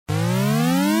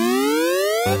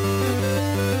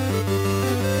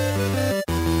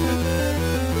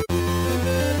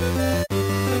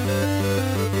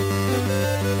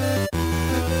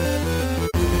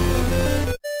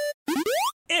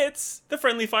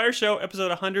Friendly Fire Show, episode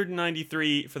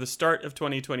 193 for the start of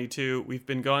 2022. We've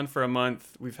been gone for a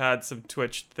month. We've had some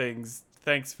Twitch things.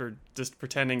 Thanks for just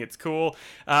pretending it's cool.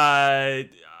 I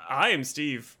am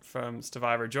Steve from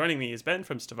Stevivor. Joining me is Ben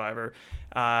from Stevivor.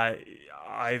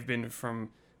 I've been from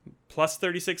plus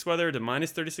 36 weather to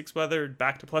minus 36 weather,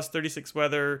 back to plus 36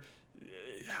 weather.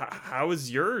 How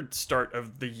has your start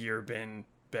of the year been,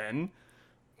 Ben?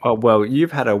 Oh, well,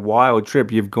 you've had a wild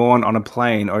trip. You've gone on a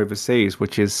plane overseas,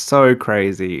 which is so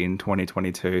crazy in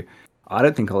 2022. I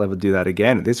don't think I'll ever do that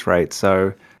again at this rate.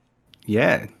 So,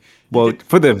 yeah. You Well, can,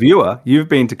 for the viewer, you've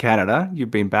been to Canada,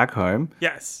 you've been back home.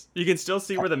 yes, you can still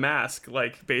see where the mask,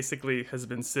 like, basically has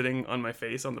been sitting on my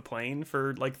face on the plane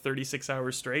for like 36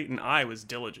 hours straight, and I was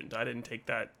diligent. I didn't take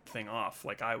that thing off.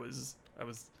 Like, I was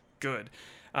good.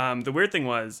 The weird thing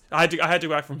was, I had to go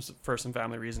back for some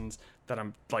family reasons that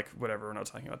I'm like, whatever, we're not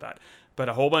talking about that. But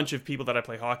a whole bunch of people that I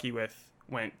play hockey with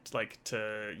went like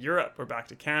to Europe or back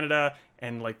to Canada,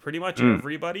 and like pretty much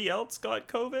everybody else got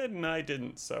COVID, and I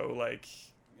didn't. So like,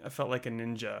 I felt like a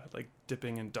ninja, like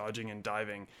dipping and dodging and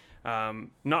diving.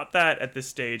 Not that at this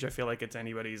stage I feel like it's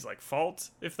anybody's like fault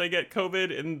if they get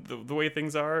COVID in the way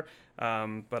things are.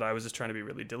 But I was just trying to be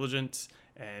really diligent.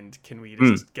 And can we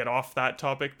just get off that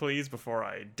topic, please, before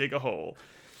I dig a hole?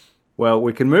 Well,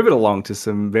 we can move it along to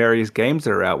some various games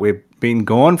that are out. We've been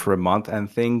gone for a month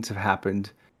and things have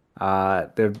happened.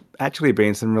 There've actually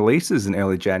been some releases in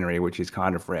early January, which is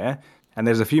kind of rare. And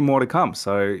there's a few more to come,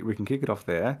 so we can kick it off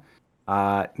there.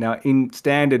 Now, in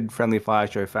standard Friendly Fire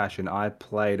Show fashion, I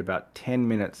played about 10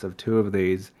 minutes of two of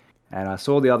these, and I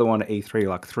saw the other one at E3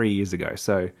 like 3 years ago.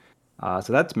 So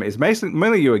that's me. It's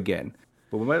mainly you again.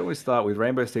 But why don't we start with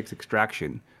Rainbow Six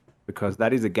Extraction, because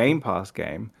that is a Game Pass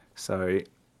game. So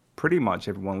pretty much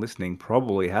everyone listening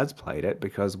probably has played it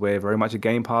because we're very much a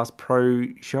Game Pass Pro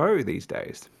show these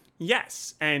days.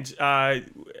 Yes, and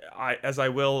as I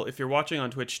will, if you're watching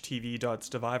on Twitch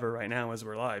TV.Stevivor right now as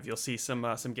we're live, you'll see some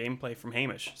gameplay from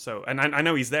Hamish. So, and I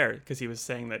know he's there because he was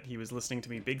saying that he was listening to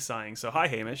me big sighing. So hi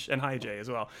Hamish, and hi Jay as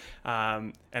well,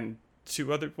 and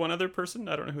one other person.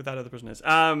 I don't know who that other person is.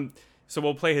 So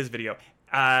we'll play his video.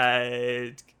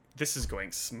 This is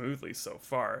going smoothly so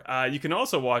far. You can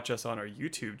also watch us on our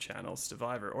YouTube channel,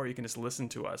 Stevivor, or you can just listen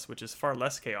to us, which is far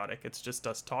less chaotic. It's just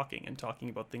us talking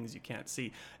about things you can't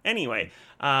see. Anyway,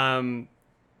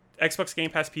 Xbox Game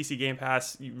Pass, PC Game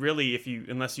Pass, really,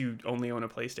 unless you only own a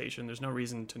PlayStation, there's no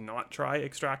reason to not try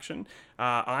Extraction.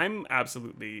 I'm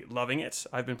absolutely loving it.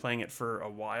 I've been playing it for a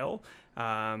while,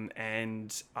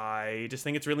 and I just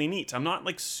think it's really neat. I'm not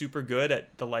like super good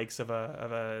at the likes of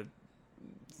a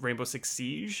Rainbow Six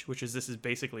Siege, this is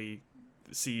basically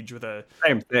Siege with a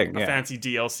Same thing, yeah. fancy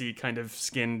DLC kind of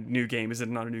skin new game. Is it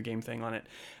not a new game thing on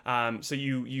it? So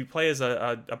you play as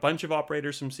a bunch of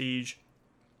operators from Siege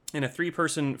in a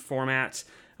 3-person format,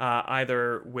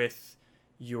 either with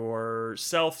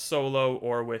yourself solo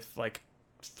or with like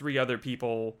 3 other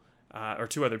people, or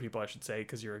 2 other people, I should say,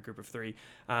 because you're a group of 3,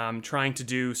 trying to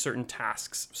do certain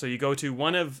tasks. So you go to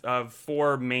one of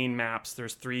 4 main maps.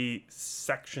 There's 3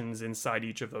 sections inside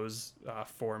each of those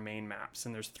 4 main maps,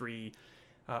 and there's 3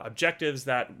 objectives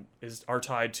that are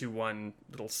tied to one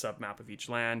little sub-map of each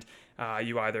land.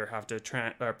 You either have to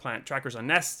plant trackers on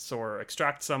nests, or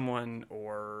extract someone,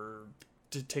 or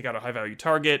to take out a high-value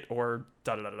target, or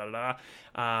da-da-da-da-da.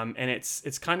 And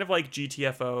it's kind of like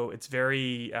GTFO. It's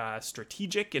very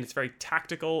strategic, and it's very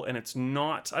tactical, and it's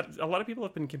not... A lot of people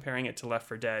have been comparing it to Left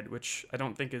 4 Dead, which I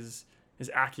don't think is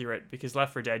accurate, because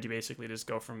Left 4 Dead, you basically just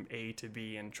go from A to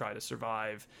B and try to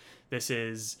survive. This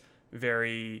is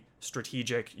very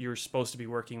strategic. You're supposed to be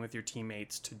working with your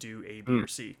teammates to do A, B, or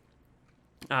C.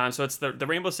 So it's the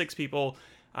Rainbow Six people,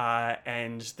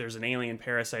 and there's an alien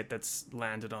parasite that's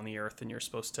landed on the Earth, and you're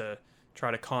supposed to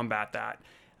try to combat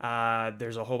that.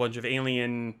 There's a whole bunch of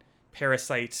alien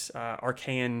parasite,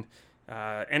 archaean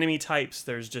enemy types.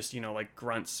 There's just, like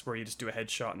grunts where you just do a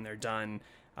headshot and they're done.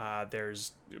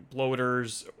 There's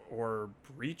bloaters or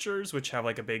breachers, which have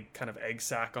like a big kind of egg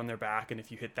sac on their back, and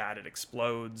if you hit that, it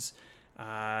explodes.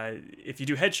 If you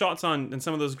do headshots on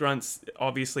some of those grunts,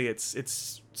 obviously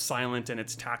it's silent and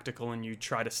it's tactical, and you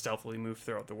try to stealthily move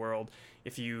throughout the world.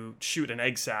 If you shoot an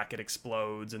egg sac, it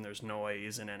explodes and there's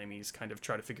noise, and enemies kind of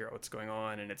try to figure out what's going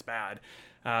on, and it's bad.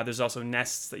 There's also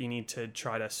nests that you need to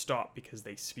try to stop because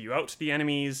they spew out the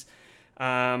enemies.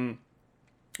 And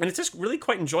it's just really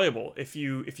quite enjoyable. If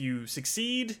you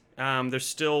succeed, there's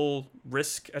still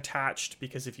risk attached,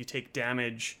 because if you take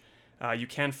damage, you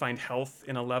can find health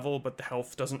in a level, but the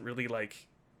health doesn't really like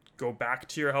go back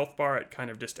to your health bar. It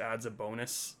kind of just adds a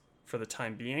bonus for the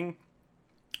time being.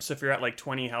 So if you're at like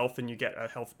 20 health and you get a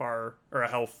health bar or a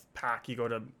health pack, you go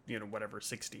to, whatever,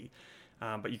 60.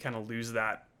 but you kind of lose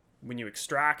that when you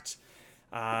extract.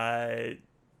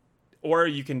 Or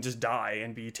you can just die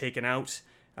and be taken out.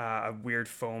 A weird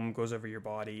foam goes over your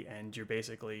body, and you're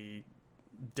basically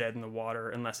dead in the water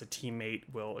unless a teammate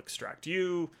will extract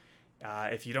you.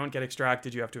 If you don't get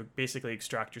extracted, you have to basically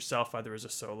extract yourself, either as a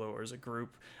solo or as a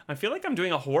group. I feel like I'm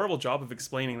doing a horrible job of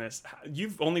explaining this.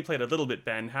 You've only played a little bit,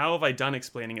 Ben. How have I done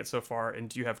explaining it so far? And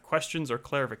do you have questions or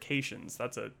clarifications?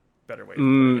 That's a better way of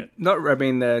putting it. Not, I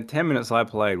mean, the 10 minutes I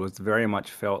played was very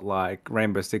much felt like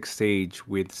Rainbow Six Siege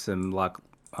with some like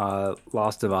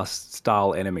Last of Us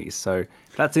style enemies. So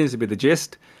that seems to be the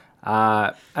gist.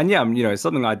 And yeah,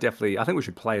 something I think we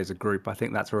should play as a group. I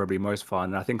think that's where it'll be most fun.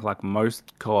 And I think like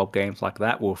most co-op games like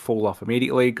that will fall off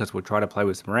immediately because we'll try to play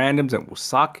with some randoms and it will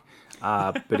suck.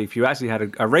 But if you actually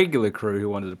had a regular crew who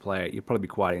wanted to play it, you'd probably be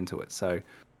quite into it. So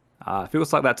it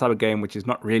feels like that type of game, which is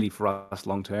not really for us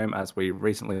long term, as we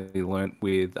recently learnt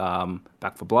with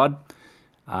Back for Blood.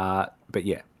 But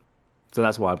yeah, so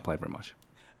that's why I played very much.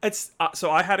 It's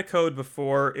so I had a code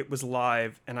before it was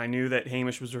live, and I knew that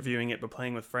Hamish was reviewing it but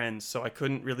playing with friends, so I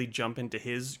couldn't really jump into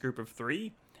his group of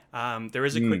 3. There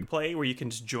is a quick play where you can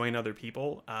just join other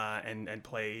people and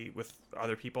play with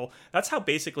other people. That's how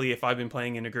basically, if I've been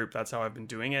playing in a group, that's how I've been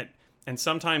doing it. And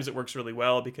sometimes it works really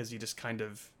well because you just kind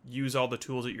of use all the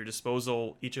tools at your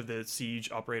disposal. Each of the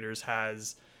siege operators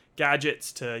has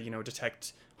gadgets to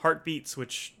detect heartbeats,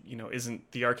 which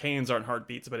isn't, the arcanes aren't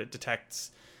heartbeats, but it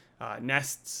detects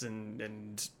nests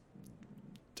and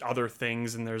other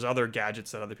things, and there's other gadgets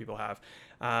that other people have.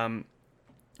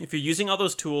 If you're using all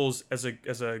those tools as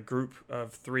a group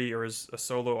of 3 or as a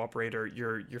solo operator,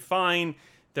 you're fine.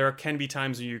 There can be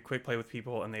times where you quick play with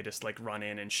people and they just like run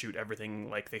in and shoot everything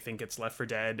like they think it's Left 4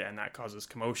 Dead, and that causes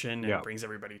commotion and brings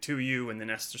everybody to you, and the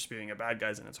nests are spewing out bad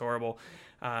guys, and it's horrible.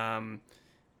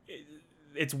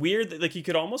 It's weird that like you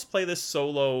could almost play this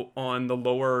solo on the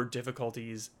lower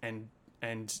difficulties and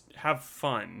have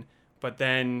fun, but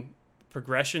then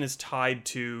progression is tied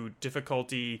to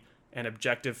difficulty and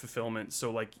objective fulfillment,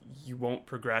 so like you won't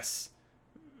progress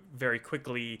very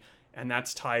quickly, and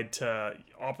that's tied to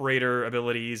operator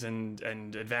abilities and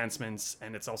advancements,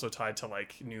 and it's also tied to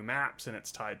like new maps, and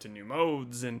it's tied to new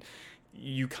modes, and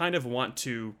you kind of want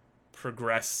to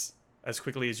progress as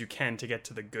quickly as you can to get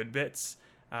to the good bits.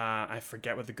 I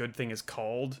forget what the good thing is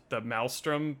called. The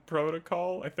Maelstrom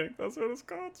Protocol, I think that's what it's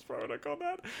called. It's probably not called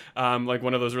that. Like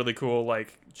one of those really cool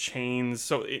like chains.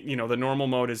 So the normal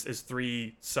mode is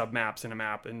 3 sub maps in a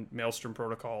map, and Maelstrom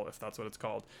Protocol, if that's what it's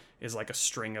called, is like a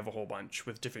string of a whole bunch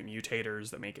with different mutators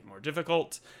that make it more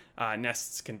difficult.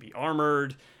 Nests can be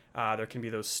armored. There can be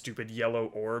those stupid yellow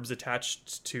orbs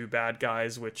attached to bad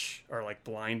guys, which are like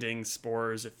blinding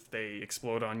spores. If they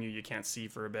explode on you, you can't see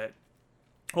for a bit.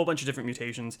 Whole bunch of different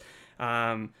mutations.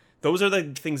 Those are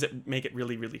the things that make it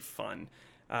really, really fun.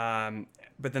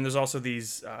 But then there's also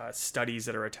these studies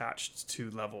that are attached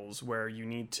to levels where you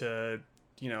need to,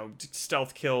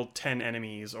 stealth kill 10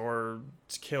 enemies or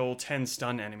kill 10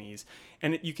 stun enemies.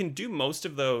 And you can do most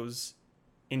of those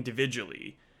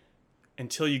individually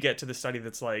until you get to the study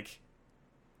that's like,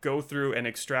 go through and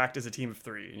extract as a team of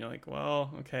 3. And you're like,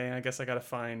 well, okay, I guess I got to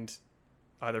find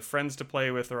either friends to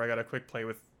play with, or I got to quick play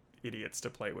with idiots to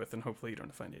play with, and hopefully you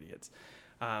don't find idiots.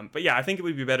 But yeah, I think it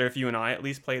would be better if you and I at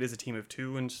least played as a team of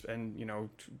 2 and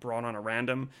brought on a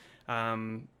random.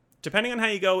 Depending on how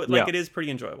you go, it is pretty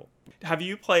enjoyable. Have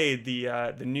you played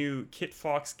the new Kit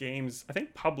Fox Games, I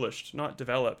think published, not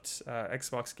developed,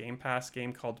 Xbox Game Pass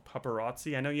game called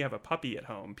Paparazzi? I know you have a puppy at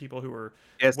home. People who were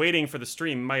waiting for the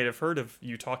stream might have heard of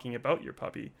you talking about your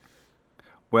puppy.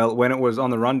 Well, when it was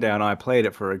on the rundown, I played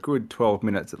it for a good 12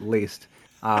 minutes at least.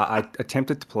 I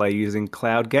attempted to play using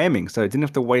cloud gaming, so I didn't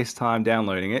have to waste time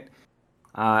downloading it.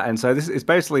 And so this is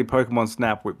basically Pokemon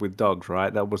Snap with dogs,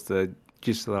 right? That was the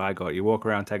gist that I got. You walk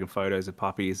around taking photos of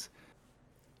puppies.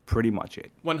 Pretty much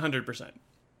it. 100%.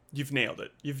 You've nailed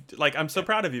it. I'm so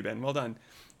proud of you, Ben. Well done.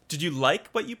 Did you like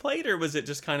what you played, or was it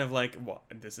just kind of like, well,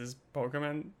 this is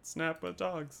Pokemon Snap with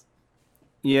dogs?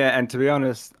 Yeah, and to be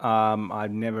honest,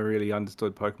 I've never really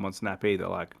understood Pokemon Snap either.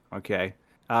 Like, okay.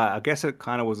 I guess it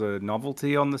kind of was a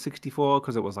novelty on the 64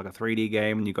 because it was like a 3D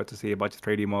game and you got to see a bunch of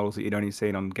 3D models that you'd only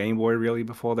seen on Game Boy really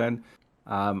before then.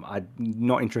 I'm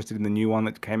not interested in the new one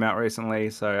that came out recently,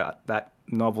 so that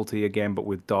novelty again, but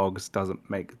with dogs, doesn't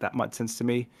make that much sense to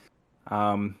me.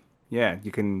 Yeah,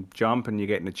 you can jump and you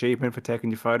get an achievement for taking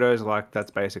your photos. Like,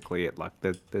 that's basically it. Like,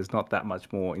 there's not that much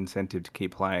more incentive to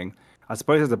keep playing. I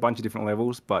suppose there's a bunch of different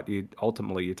levels, but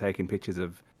ultimately you're taking pictures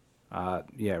of,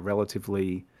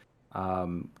 relatively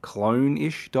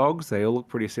clone-ish dogs. They all look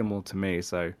pretty similar to me,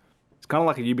 so It's kind of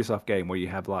like a Ubisoft game where you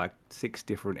have like 6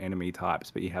 different enemy types,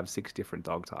 but you have 6 different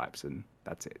dog types, and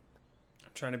that's it.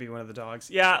 I'm trying to be one of the dogs.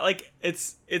 Yeah, like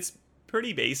it's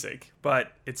pretty basic,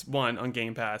 but it's one on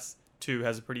Game Pass. Two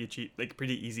has a pretty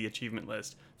easy achievement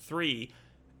list. Three,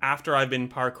 after I've been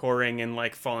parkouring and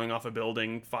like falling off a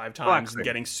building 5 times and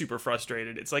getting super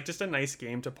frustrated, it's like just a nice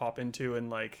game to pop into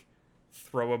and like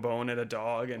throw a bone at a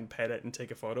dog and pet it and take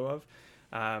a photo of,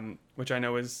 which I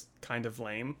know is kind of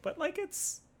lame, but like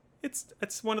it's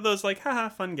one of those like haha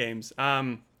fun games.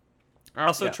 I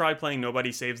also tried playing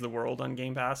Nobody Saves the World on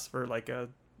Game Pass for like a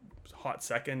hot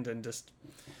second and just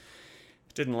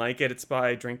didn't like it. It's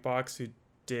by Drinkbox, who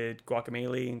did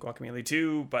Guacamelee and Guacamelee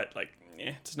 2, but like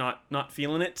just not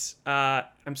feeling it.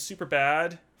 I'm super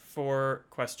bad for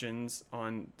questions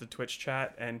on the Twitch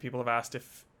chat, and people have asked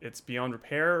if it's beyond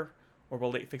repair or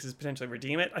will late fixes potentially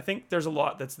redeem it. I think there's a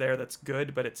lot that's there that's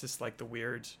good, but it's just like the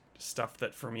weird stuff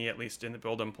that for me, at least in the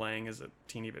build I'm playing, is a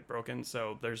teeny bit broken.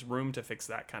 So there's room to fix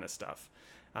that kind of stuff.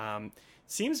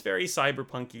 Seems very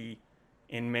cyberpunky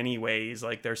in many ways.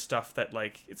 Like there's stuff that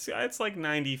like it's like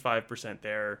 95%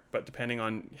 there, but depending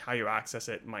on how you access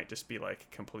it, might just be like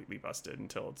completely busted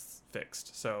until it's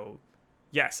fixed. So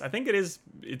yes, I think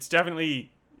it's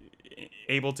definitely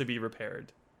able to be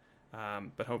repaired,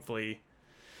 but hopefully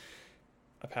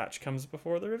a patch comes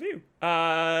before the review.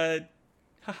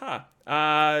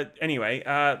 Anyway,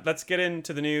 let's get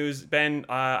into the news. Ben,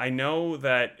 I know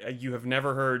that you have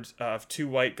never heard of two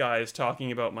white guys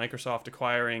talking about Microsoft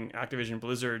acquiring Activision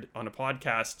Blizzard on a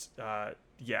podcast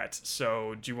yet.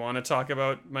 So do you want to talk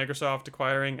about Microsoft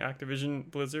acquiring Activision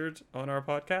Blizzard on our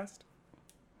podcast?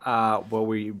 Well,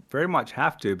 we very much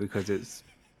have to, because it's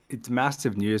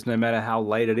massive news no matter how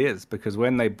late it is, because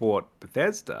when they bought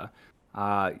Bethesda,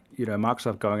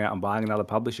 Microsoft going out and buying another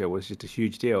publisher was just a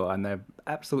huge deal, and they've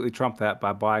absolutely trumped that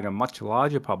by buying a much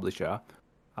larger publisher,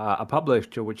 a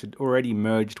publisher which had already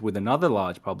merged with another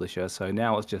large publisher, so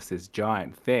now it's just this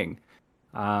giant thing.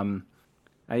 And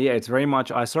yeah, it's very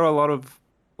much. I saw a lot of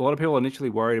people initially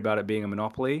worried about it being a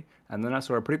monopoly, and then I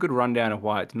saw a pretty good rundown of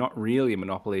why it's not really a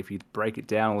monopoly if you break it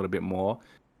down a little bit more,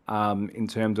 in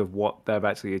terms of what they've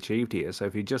actually achieved here. So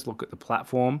if you just look at the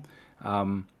platform,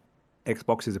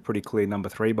 Xbox is a pretty clear number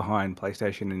 3 behind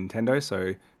PlayStation and Nintendo,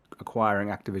 so acquiring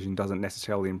Activision doesn't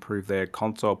necessarily improve their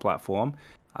console platform.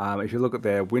 If you look at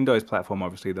their Windows platform,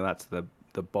 obviously that's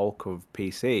the bulk of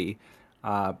PC,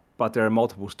 but there are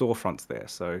multiple storefronts there.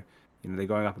 So they're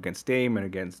going up against Steam and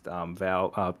against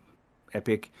Valve,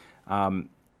 Epic, and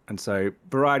so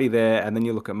variety there. And then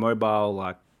you look at mobile,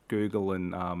 like Google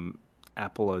and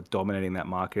Apple are dominating that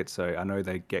market. So I know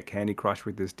they get Candy Crush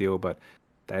with this deal, but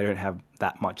they don't have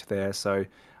that much there. So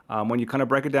when you kind of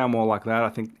break it down more like that, I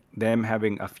think them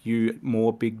having a few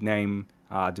more big name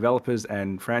developers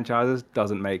and franchises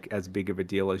doesn't make as big of a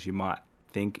deal as you might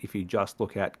think if you just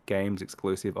look at games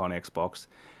exclusive on Xbox.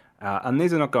 And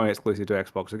these are not going exclusive to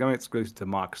Xbox, they're going exclusive to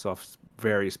Microsoft's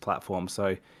various platforms. So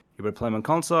you better play them on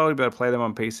console, you better play them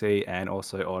on PC, and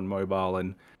also on mobile,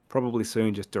 and probably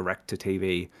soon just direct to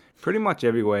TV. Pretty much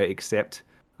everywhere except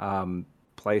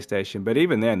PlayStation, but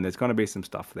even then there's going to be some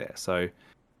stuff there, so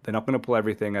they're not going to pull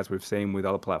everything as we've seen with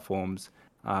other platforms.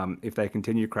 If they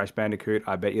continue Crash Bandicoot,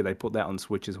 I bet you they put that on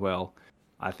Switch as well.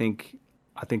 I think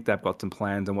they've got some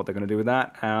plans on what they're going to do with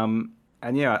that, and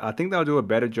yeah, I think they'll do a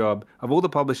better job. Of all the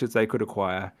publishers they could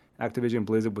acquire, Activision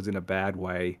Blizzard was in a bad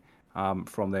way,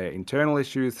 from their internal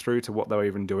issues through to what they were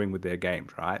even doing with their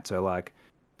games, right? So like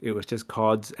it was just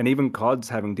CODs, and even CODs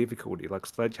having difficulty. Like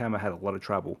Sledgehammer had a lot of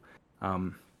trouble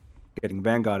getting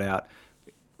Vanguard out.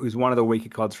 It was one of the weaker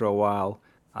CODs for a while.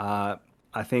 I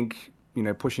think,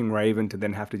 pushing Raven to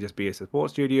then have to just be a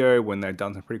support studio when they'd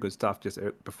done some pretty good stuff just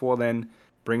before then,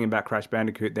 bringing back Crash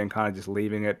Bandicoot, then kind of just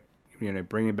leaving it,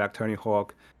 bringing back Tony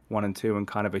Hawk 1 and 2 and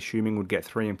kind of assuming would get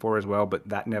 3 and 4 as well, but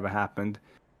that never happened.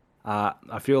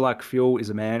 I feel like Phil is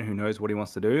a man who knows what he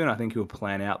wants to do, and I think he'll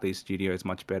plan out these studios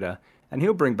much better. And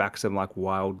he'll bring back some like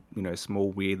wild,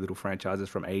 small, weird little franchises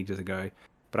from ages ago.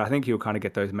 But I think he'll kind of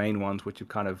get those main ones, which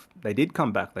have they did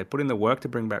come back. They put in the work to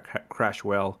bring back Crash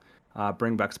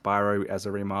bring back Spyro as a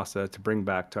remaster, to bring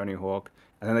back Tony Hawk,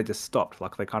 and then they just stopped.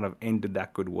 Like they kind of ended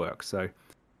that good work. So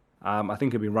I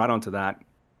think he'll be right onto that.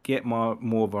 Get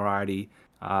more variety.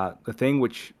 The thing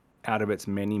which, out of its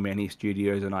many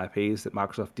studios and IPs that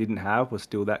Microsoft didn't have, was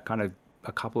still that kind of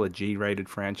a couple of G-rated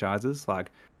franchises. Like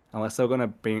unless they're going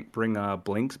to bring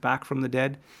Blinks back from the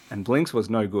dead, and Blinks was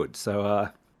no good. So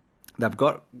they've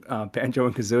got Banjo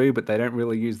and Kazooie, but they don't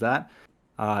really use that.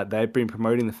 They've been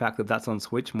promoting the fact that that's on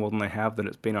Switch more than they have that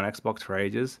it's been on Xbox for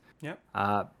ages. Yep.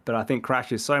 But I think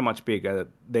Crash is so much bigger that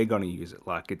they're going to use it.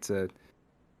 Like it's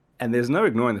And there's no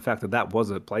ignoring the fact that that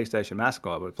was a PlayStation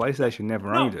mascot, but PlayStation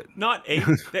never No, owned it. not a.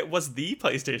 That was the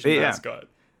PlayStation Yeah. mascot.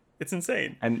 It's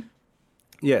insane. And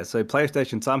yeah, so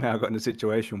PlayStation somehow got in a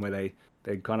situation where they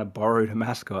kind of borrowed a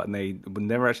mascot and they were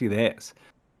never actually theirs.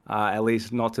 At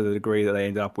least not to the degree that they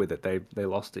ended up with it. They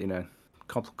lost it in a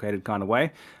complicated kind of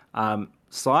way.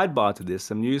 Sidebar to this,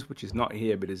 some news which is not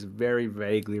here but is very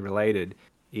vaguely related,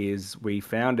 is we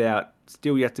found out,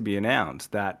 still yet to be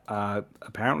announced, that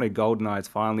apparently GoldenEye is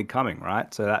finally coming,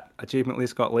 right? So that achievement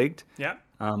list got leaked. Yeah.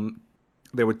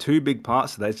 There were two big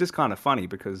parts to that. It's just kind of funny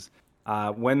because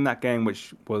when that game,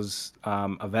 which was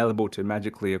available to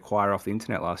magically acquire off the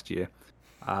internet last year,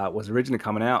 was originally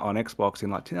coming out on Xbox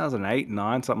in like 2008,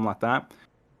 9, something like that.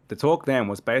 The talk then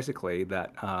was basically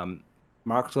that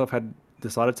Microsoft had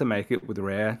decided to make it with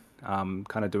Rare,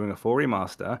 kind of doing a full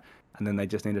remaster, and then they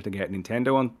just needed to get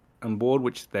Nintendo on board,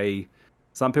 which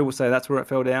some people say that's where it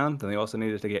fell down. Then they also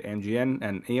needed to get MGN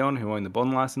and Eon, who own the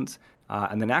Bond license,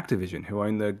 and then Activision, who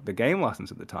owned the game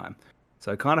license at the time.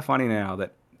 So kind of funny now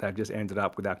that they've just ended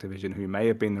up with Activision, who may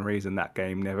have been the reason that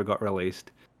game never got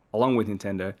released, along with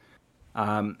Nintendo.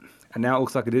 And now it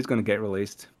looks like it is going to get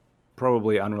released,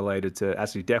 probably unrelated to,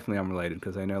 actually definitely unrelated,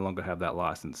 because they no longer have that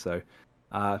license. So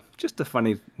just a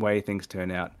funny way things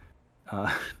turn out.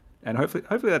 And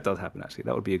hopefully that does happen, actually.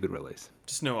 That would be a good release.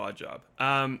 Just no odd job.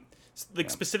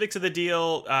 Specifics of the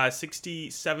deal,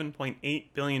 $67.8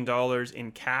 billion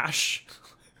in cash.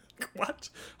 What?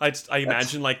 I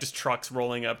imagine like just trucks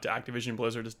rolling up to Activision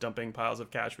Blizzard just dumping piles of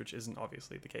cash, which isn't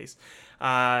obviously the case.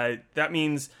 That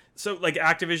means, so like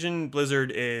Activision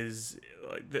Blizzard is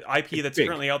the IP that's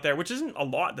currently out there, which isn't a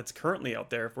lot that's currently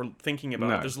out there if we're thinking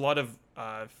about it. There's a lot of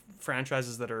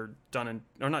franchises that are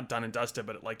not done and dusted,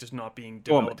 but like just not being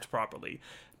developed properly.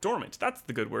 Dormant, that's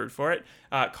the good word for it.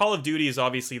 Call of Duty is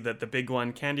obviously the big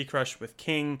one. Candy Crush with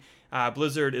King.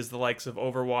 Blizzard is the likes of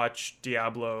Overwatch,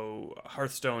 Diablo,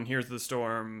 Hearthstone, Here's the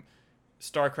Storm,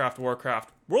 StarCraft,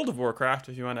 Warcraft, World of Warcraft,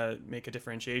 if you want to make a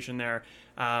differentiation there.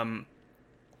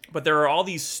 But there are all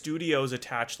these studios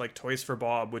attached, like Toys for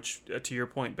Bob, which, to your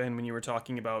point, Ben, when you were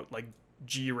talking about like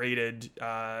G-rated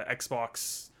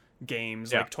Xbox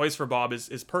games, like Toys for Bob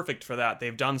is perfect for that.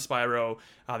 They've done Spyro,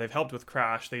 they've helped with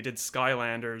Crash, they did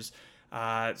Skylanders.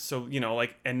 So,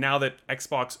 like, and now that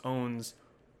Xbox owns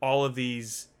all of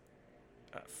these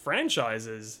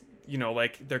franchises,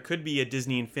 like there could be a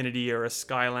Disney Infinity or a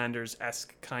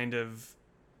Skylanders-esque kind of,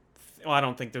 well, I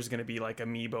don't think there's going to be like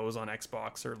amiibos on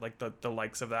Xbox or like the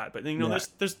likes of that, but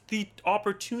there's the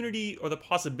opportunity or the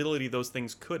possibility those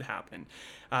things could happen.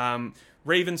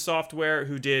 Raven Software,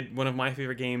 who did one of my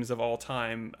favorite games of all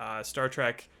time, Star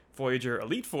Trek Voyager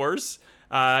Elite Force,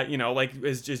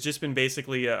 has just been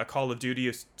basically a Call of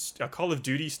Duty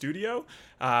studio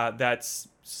that's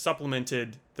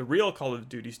supplemented the real Call of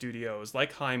Duty studios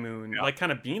like High Moon, like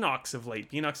kind of Beanox of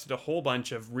late. Beanox did a whole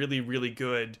bunch of really, really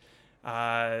good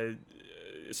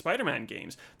Spider-Man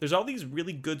games. There's all these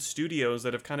really good studios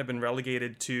that have kind of been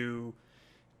relegated to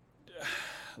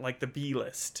like the B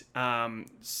list.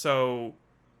 So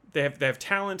they have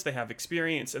talent, they have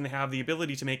experience, and they have the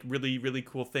ability to make really, really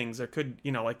cool things. There could,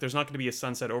 like there's not going to be a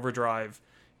Sunset Overdrive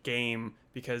game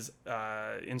because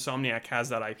Insomniac has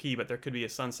that IP, but there could be a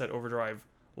Sunset Overdrive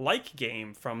like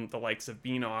game from the likes of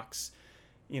Beanox,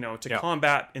 to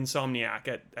combat Insomniac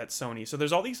at Sony. So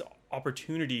there's all these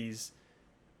opportunities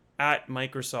at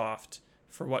Microsoft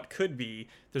for what could be.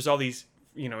 There's all these,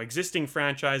 existing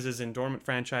franchises and dormant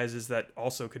franchises that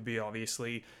also could be,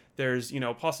 obviously. There's,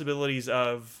 possibilities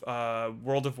of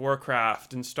World of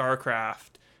Warcraft and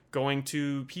StarCraft going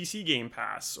to PC Game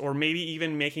Pass, or maybe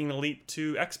even making the leap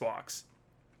to Xbox.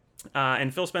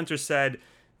 And Phil Spencer said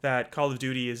that Call of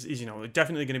Duty is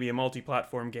definitely going to be a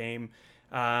multi-platform game.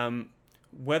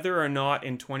 Whether or not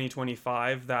in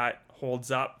 2025 that holds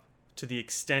up to the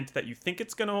extent that you think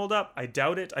it's going to hold up, I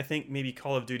doubt it. I think maybe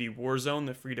Call of Duty Warzone,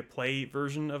 the free-to-play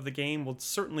version of the game, will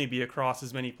certainly be across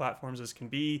as many platforms as can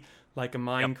be, like a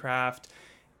Minecraft.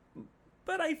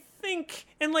 But I think,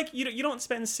 and like you don't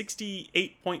spend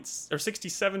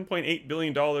 $67.8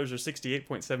 billion or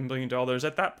 $68.7 billion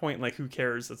at that point. Like, who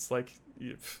cares? It's like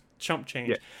chump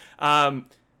change.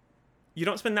 You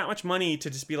don't spend that much money to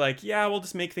just be like, yeah, we'll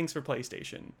just make things for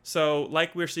PlayStation. So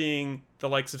like we're seeing the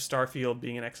likes of Starfield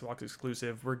being an Xbox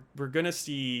exclusive, we're gonna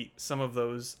see some of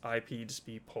those IP just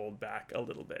be pulled back a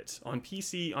little bit on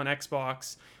PC, on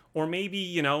Xbox, or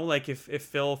maybe, like if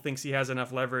Phil thinks he has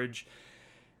enough leverage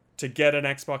to get an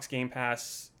Xbox Game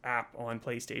Pass app on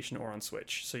PlayStation or on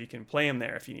Switch, so you can play them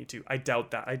there if you need to. I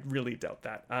doubt that. I really doubt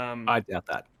that. I doubt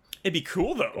that. It'd be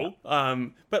cool though.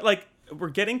 But like we're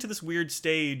getting to this weird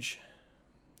stage.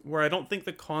 where I don't think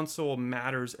the console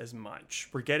matters as much.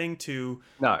 We're getting to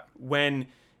No. when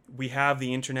we have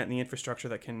the internet and the infrastructure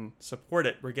that can support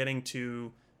it, we're getting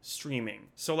to streaming.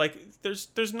 So like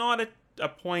there's not a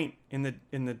point in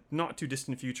the not too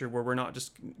distant future where we're not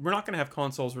going to have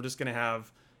consoles, we're just going to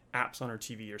have apps on our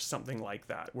TV or something like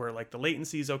that, where like the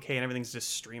latency is okay and everything's just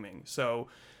streaming. So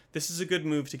this is a good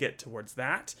move to get towards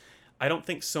that. I don't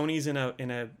think Sony's in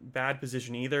a bad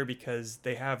position either, because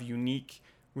they have unique,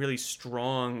 really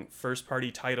strong first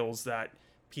party titles that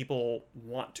people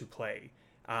want to play.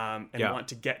 And want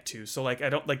to get to. So like I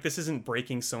don't like this isn't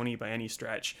breaking Sony by any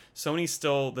stretch. Sony's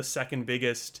still the second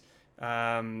biggest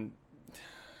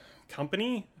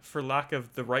company, for lack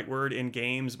of the right word, in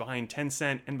games, behind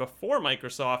Tencent and before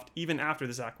Microsoft, even after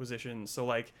this acquisition. So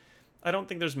like I don't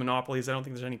think there's monopolies. I don't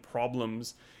think there's any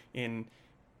problems in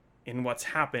what's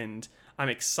happened. I'm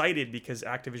excited because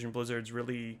Activision Blizzard's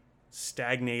really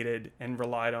stagnated and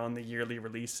relied on the yearly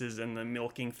releases and the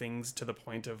milking things to the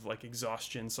point of like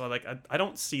exhaustion. So like I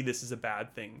don't see this as a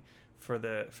bad thing for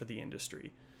the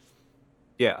industry.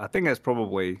 Yeah, I think that's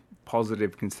probably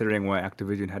positive considering where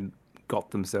Activision had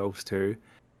got themselves to.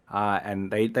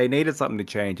 And they needed something to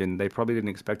change, and they probably didn't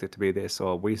expect it to be this,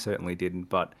 or we certainly didn't,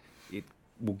 but it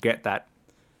will get that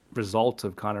result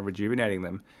of kind of rejuvenating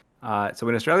them. So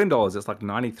in Australian dollars, it's like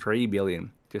 93 billion,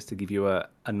 just to give you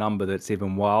a number that's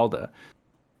even wilder.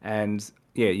 And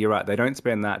yeah, you're right. They don't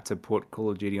spend that to put Call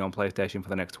of Duty on PlayStation for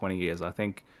the next 20 years. I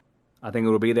think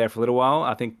it'll be there for a little while.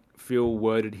 I think Phil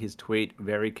worded his tweet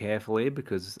very carefully,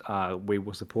 because we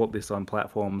will support this on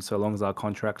platforms so long as our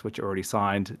contracts, which are already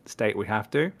signed, state we have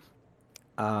to.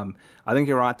 I think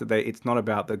you're right that it's not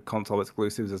about the console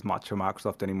exclusives as much for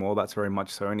Microsoft anymore. That's very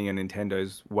much Sony and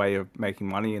Nintendo's way of making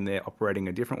money, and they're operating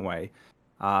a different way.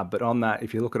 But on that,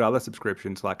 if you look at other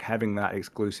subscriptions, like having that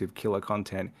exclusive killer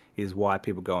content is why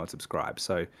people go and subscribe.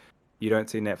 So you don't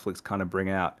see Netflix kind of bring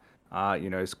out,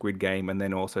 Squid Game and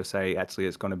then also say, actually,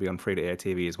 it's going to be on free-to-air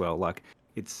TV as well. Like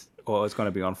it's going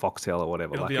to be on Foxtel or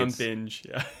whatever. It'll like be on binge,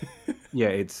 yeah. Yeah,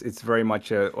 it's very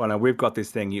much we've got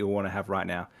this thing you want to have right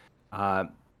now.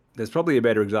 There's probably a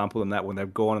better example than that when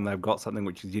they've gone and they've got something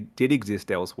which did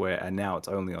exist elsewhere and now it's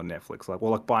only on Netflix.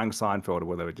 Like buying Seinfeld or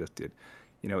whatever it just did.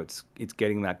 It's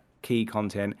getting that key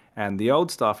content, and the old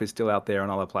stuff is still out there on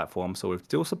other platforms, so we've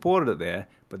still supported it there,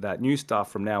 but that new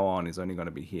stuff from now on is only going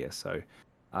to be here. So,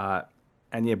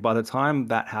 and yeah, by the time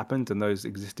that happens and those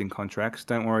existing contracts,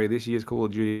 don't worry, this year's Call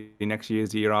of Duty, next year's,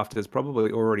 the year after, is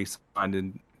probably already signed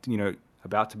and,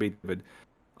 about to be delivered.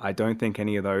 I don't think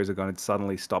any of those are going to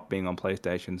suddenly stop being on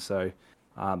PlayStation. So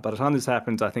by the time this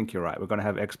happens, I think you're right. We're going to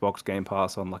have Xbox Game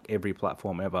Pass on like every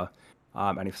platform ever.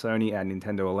 And if Sony and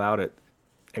Nintendo allowed it,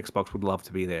 Xbox would love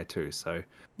to be there too. So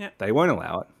yeah, they won't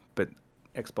allow it, but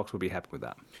Xbox would be happy with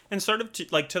that. And sort of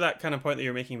to that kind of point that you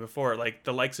were making before, like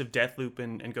the likes of Deathloop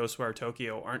and Ghostwire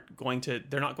Tokyo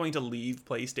they're not going to leave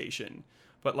PlayStation.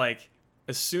 But like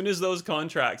as soon as those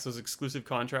exclusive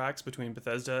contracts between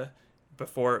Bethesda,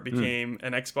 before it became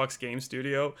an Xbox game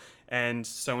studio, and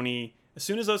Sony, as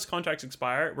soon as those contracts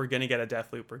expire, we're going to get a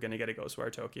Deathloop, we're going to get a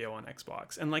Ghostwire Tokyo on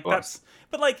Xbox. And like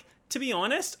but like, to be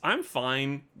honest, I'm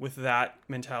fine with that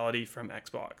mentality from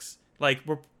Xbox. Like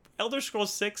Elder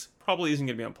Scrolls 6 probably isn't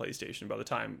going to be on PlayStation by the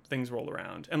time things roll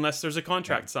around, unless there's a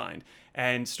contract signed.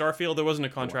 And Starfield, there wasn't a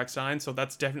contract signed, so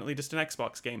that's definitely just an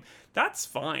Xbox game. That's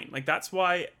fine. Like, that's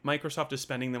why Microsoft is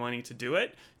spending the money to do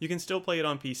it. You can still play it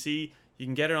on PC. You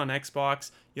can get it on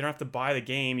Xbox. You don't have to buy the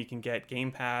game. You can get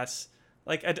Game Pass.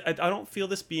 Like, I don't feel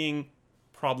this being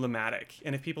problematic.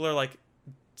 And if people are like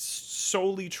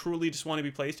solely, truly just want to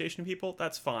be PlayStation people,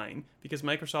 that's fine, because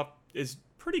Microsoft is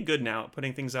pretty good now at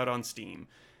putting things out on Steam.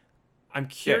 I'm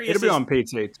curious. Yeah, it'll be on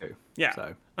PC too. Yeah.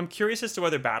 So I'm curious as to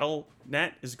whether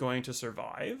Battle.net is going to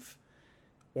survive,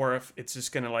 or if it's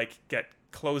just going to like get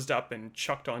closed up and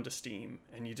chucked onto Steam,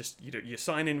 and you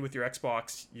sign in with your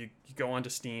Xbox, you go onto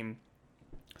Steam,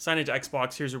 sign into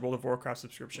Xbox, here's your World of Warcraft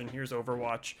subscription, here's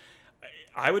Overwatch.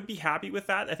 I would be happy with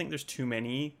that. I think there's too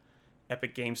many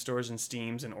Epic Game Stores and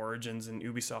Steams and Origins and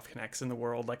Ubisoft Connects in the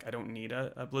world. Like, I don't need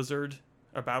a Blizzard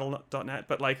or Battle.net,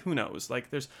 but like, who knows? Like,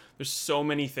 there's so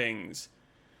many things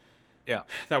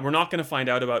that we're not going to find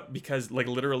out about, because like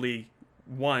literally,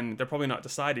 one, they're probably not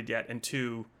decided yet, and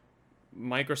two,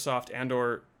 Microsoft and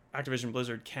or Activision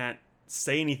Blizzard can't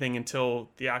say anything until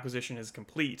the acquisition is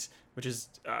complete, which is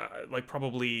like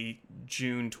probably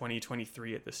June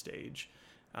 2023 at this stage,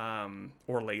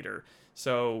 or later.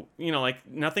 So, like,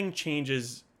 nothing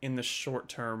changes in the short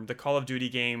term. The Call of Duty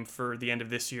game for the end of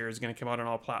this year is going to come out on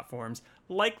all platforms.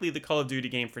 Likely the Call of Duty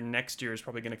game for next year is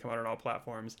probably going to come out on all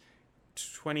platforms.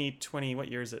 2020, what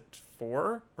year is it?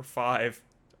 4 or 5?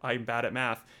 I'm bad at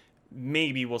math.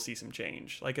 maybe we'll see some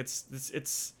change. Like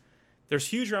it's there's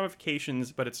huge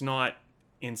ramifications, but it's not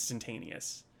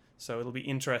instantaneous. So it'll be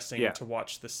interesting to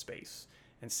watch this space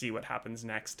and see what happens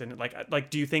next. And like,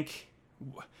 do you think?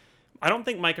 I don't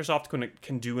think Microsoft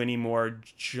can do any more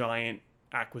giant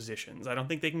acquisitions. I don't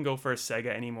think they can go for a Sega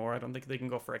anymore. I don't think they can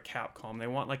go for a Capcom. They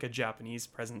want like a Japanese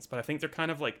presence, but I think they're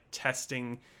kind of like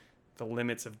testing the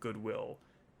limits of goodwill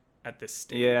at this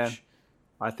stage. Yeah.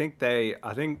 I think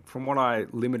from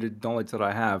what limited knowledge that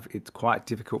I have, it's quite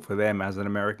difficult for them as an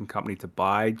American company to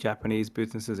buy Japanese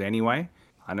businesses anyway.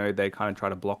 I know they kind of try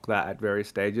to block that at various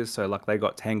stages. So like they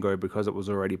got Tango because it was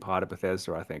already part of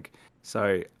Bethesda, I think.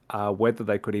 So whether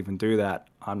they could even do that,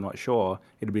 I'm not sure.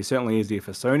 It'd be certainly easier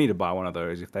for Sony to buy one of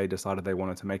those if they decided they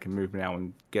wanted to make a move now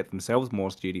and get themselves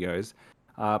more studios.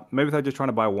 Maybe if they're just trying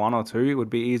to buy one or two, it would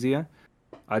be easier.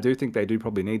 I do think they do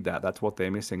probably need that. That's what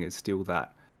they're missing, is still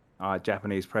that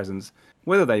Japanese presence.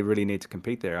 Whether they really need to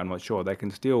compete there, I'm not sure. They can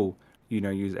still,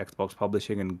 use Xbox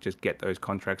publishing and just get those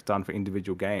contracts done for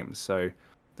individual games. So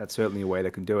that's certainly a way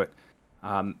they can do it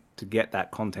to get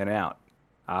that content out.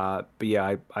 But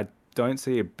yeah, I don't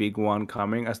see a big one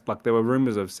coming. Like there were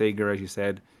rumors of Sega, as you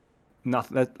said.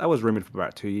 Nothing that was rumored for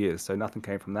about 2 years, so nothing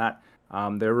came from that.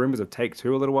 There were rumors of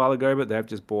Take-Two a little while ago, but they've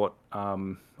just bought.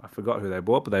 I forgot who they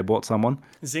bought, but they bought someone.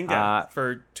 Zynga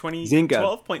for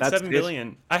Zynga, 12.7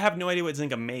 billion. I have no idea what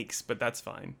Zynga makes, but that's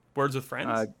fine. Words with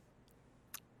Friends.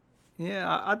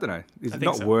 Yeah, I don't know. It's think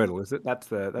not so. Wordle, is it? That's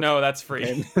that's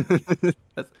free.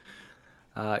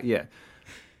 Yeah.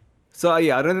 So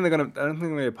yeah, I don't think they're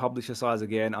gonna publish a size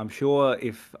again. I'm sure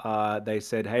if they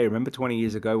said, "Hey, remember 20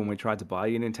 years ago when we tried to buy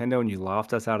you Nintendo and you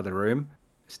laughed us out of the room?"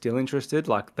 Still interested?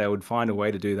 Like they would find a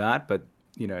way to do that, but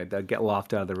they'd get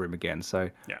laughed out of the room again. So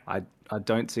yeah. I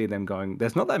don't see them going.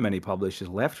 There's not that many publishers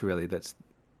left really. There's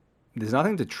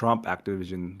nothing to trump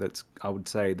Activision. I would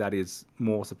say that is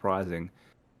more surprising.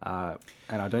 And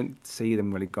I don't see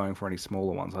them really going for any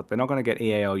smaller ones. Like they're not going to get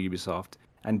EA or Ubisoft.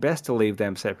 And best to leave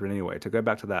them separate anyway. To go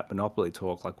back to that Monopoly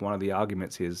talk, like one of the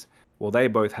arguments is, well, they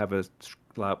both have I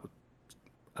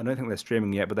don't think they're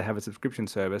streaming yet, but they have a subscription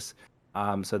service.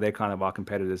 So they're kind of our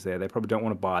competitors there. They probably don't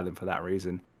want to buy them for that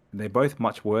reason. And they're both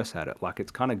much worse at it. Like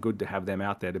it's kind of good to have them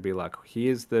out there to be like,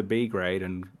 here's the B grade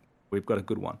and we've got a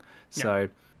good one. Yeah. So,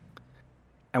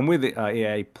 and with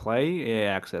EA Play, EA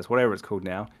Access, whatever it's called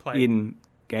now, in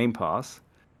Game Pass,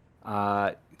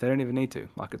 they don't even need to.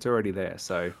 Like it's already there.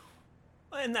 So.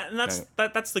 And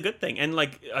that's the good thing. And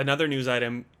like another news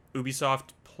item, Ubisoft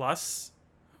Plus,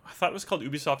 I thought it was called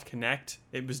Ubisoft Connect.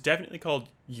 It was definitely called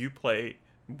Uplay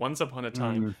once upon a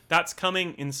time. That's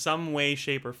coming in some way,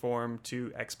 shape, or form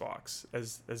to Xbox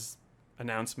as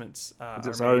announcements it's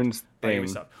its own thing.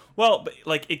 Ubisoft. Well, but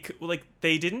like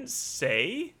they didn't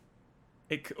say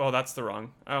it. Oh, that's the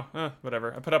wrong.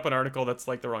 Whatever. I put up an article that's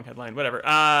like the wrong headline. Whatever.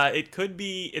 It could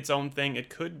be its own thing. It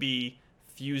could be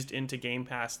fused into Game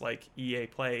Pass like EA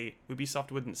Play.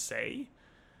 Ubisoft wouldn't say.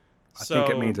 I think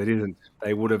it means it isn't.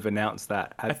 They would have announced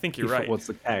that. I think you're right. If it was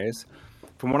the case.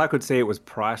 From what I could see, it was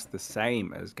priced the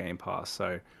same as Game Pass.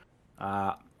 So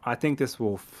I think this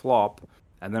will flop.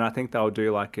 And then I think they'll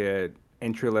do like a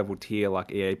entry-level tier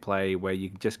like EA Play where you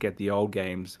just get the old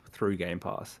games through Game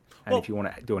Pass. And if you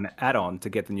want to do an add-on to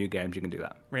get the new games, you can do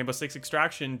that. Rainbow Six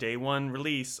Extraction, day one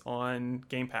release on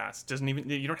Game Pass.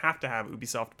 You don't have to have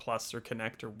Ubisoft Plus or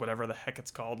Connect or whatever the heck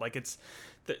it's called. Like it's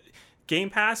the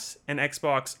Game Pass and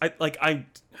Xbox.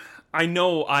 I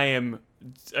know I am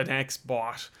an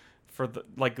Xbot for the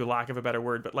lack of a better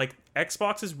word, but like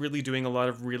Xbox is really doing a lot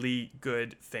of really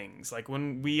good things. Like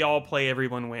when we all play,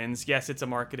 everyone wins. Yes, it's a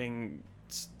marketing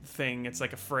thing. It's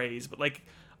like a phrase, but like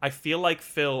I feel like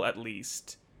Phil at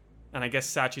least. And I guess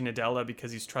Satya Nadella,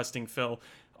 because he's trusting Phil,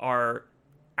 are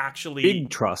actually big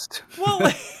trust. Well,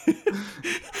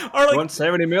 are like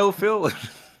 170 mil, Phil.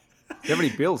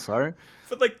 70 bills, sorry.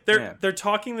 But like they're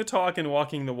talking the talk and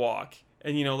walking the walk.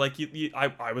 And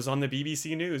I was on the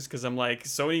BBC News because I'm like,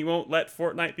 Sony won't let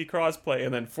Fortnite be crossplay,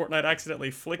 and then Fortnite accidentally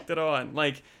flicked it on.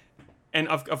 Like, and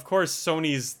of course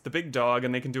Sony's the big dog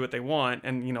and they can do what they want.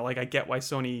 And I get why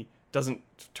Sony doesn't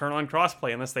turn on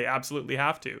crossplay unless they absolutely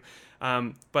have to.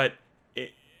 But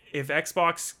if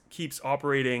Xbox keeps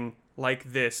operating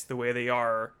like this, the way they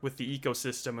are with the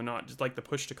ecosystem and not just like the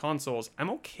push to consoles, I'm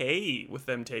okay with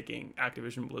them taking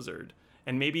Activision Blizzard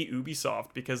and maybe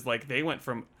Ubisoft, because like they went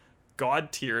from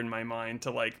God tier in my mind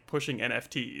to like pushing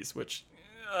NFTs, which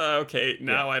okay,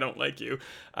 now I don't like you.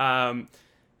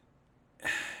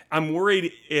 I'm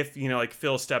worried if, like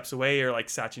Phil steps away or like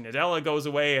Satya Nadella goes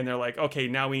away and they're like, okay,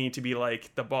 now we need to be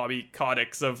like the Bobby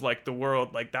Koticks of like the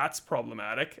world. Like that's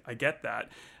problematic. I get that.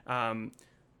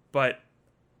 But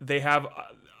they have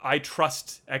I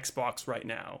trust Xbox right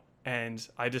now, and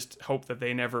I just hope that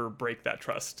they never break that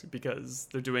trust, because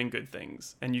they're doing good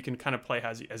things, and you can kind of play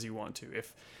as you want to.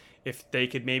 If they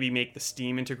could maybe make the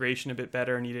Steam integration a bit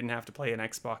better, and you didn't have to play an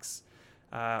Xbox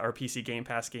or PC Game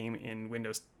Pass game in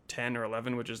Windows 10 or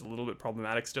 11, which is a little bit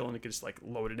problematic still, and you could just like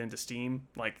load it into Steam,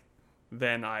 like,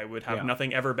 then I would have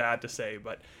nothing ever bad to say.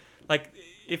 But like,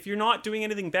 if you're not doing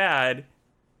anything bad,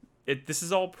 this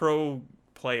is all pro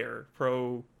player,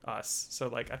 pro us. So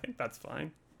like, I think that's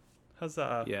fine. How's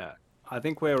that? Yeah, I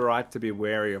think we're right to be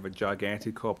wary of a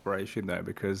gigantic corporation though,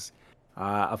 because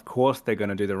of course they're going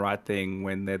to do the right thing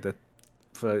when they're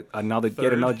yet another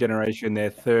generation, they're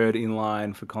third in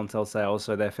line for console sales.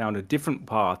 So they found a different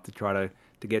path to try to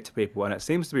get to people, and it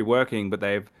seems to be working. But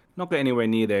they've not got anywhere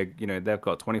near they've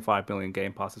got 25 million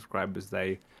Game Pass subscribers.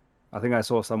 I think I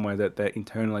saw somewhere that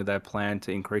internally they plan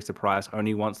to increase the price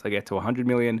only once they get to 100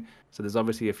 million. So there's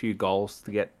obviously a few goals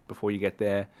to get before you get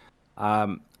there.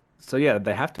 So yeah,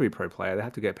 they have to be pro player. They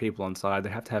have to get people on side. They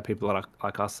have to have people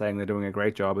like us saying they're doing a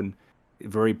great job and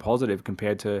very positive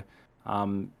compared to,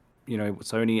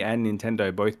 Sony and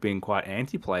Nintendo both being quite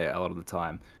anti-player a lot of the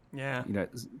time. Yeah.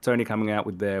 Sony coming out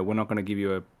with we're not going to give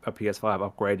you a PS5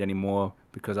 upgrade anymore,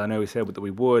 because I know we said that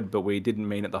we would, but we didn't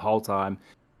mean it the whole time.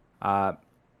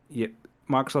 Yet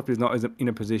Microsoft is not in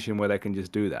a position where they can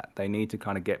just do that. They need to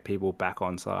kind of get people back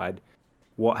on side.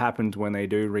 What happens when they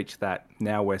do reach that,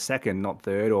 now we're second, not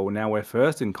third, or now we're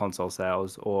first in console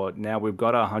sales, or now we've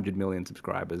got 100 million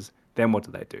subscribers? Then what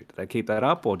do they do? Do they keep that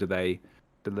up, or do they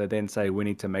then say we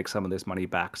need to make some of this money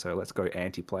back, so let's go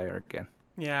anti-player again?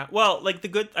 Yeah, well, like the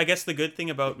good thing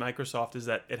about Microsoft is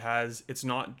that it's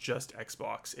not just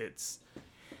Xbox, it's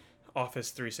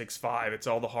Office 365, it's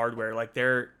all the hardware. Like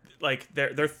they're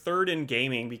third in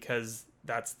gaming because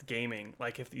that's the gaming.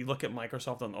 Like if you look at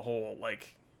Microsoft on the whole,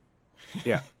 like,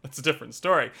 yeah, that's a different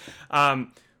story.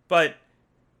 But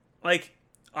like,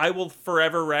 I will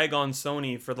forever rag on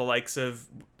Sony for the likes of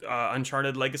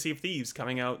Uncharted Legacy of Thieves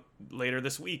coming out later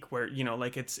this week, where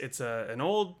it's an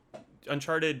old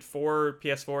Uncharted 4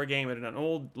 PS4 game and an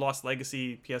old Lost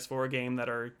Legacy PS4 game that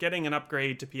are getting an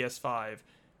upgrade to PS5,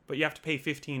 but you have to pay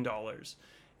 $15.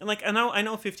 And like, I know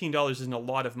 $15 isn't a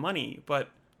lot of money, but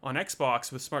on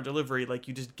Xbox with Smart Delivery, like,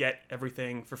 you just get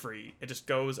everything for free. It just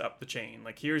goes up the chain.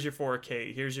 Like, here's your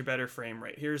 4K, here's your better frame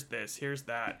rate, here's this, here's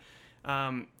that.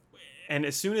 And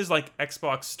as soon as like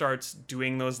Xbox starts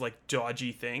doing those like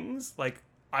dodgy things, like,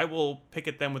 I will pick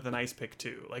at them with an ice pick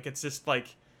too. Like, it's just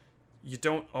like, you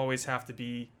don't always have to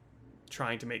be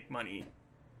trying to make money,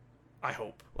 I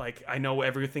hope. Like, I know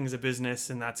everything's a business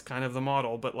and that's kind of the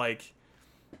model, but like,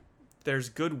 there's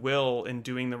goodwill in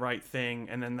doing the right thing,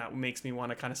 and then that makes me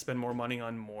want to kind of spend more money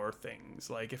on more things.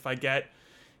 Like, if I get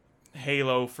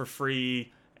Halo for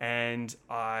free and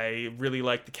I really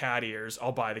like the cat ears,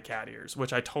 I'll buy the cat ears,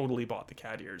 which I totally bought the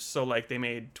cat ears. So like, they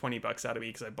made $20 out of me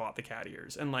because I bought the cat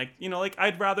ears. And like, like,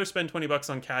 I'd rather spend $20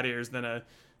 on cat ears than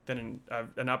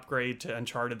an upgrade to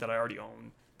Uncharted that I already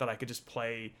own, that I could just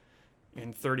play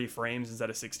in 30 frames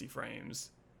instead of 60 frames.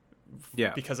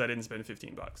 Yeah, because I didn't spend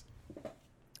 $15.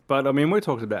 But I mean, we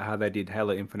talked about how they did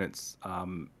Halo Infinite's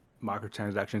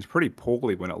microtransactions pretty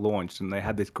poorly when it launched, and they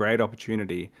had this great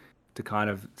opportunity to kind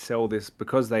of sell this,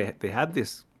 because they had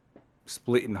this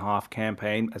split in half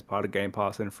campaign as part of Game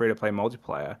Pass and free-to-play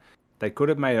multiplayer. They could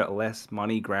have made it less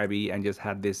money grabby and just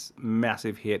had this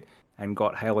massive hit and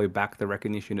got Halo back the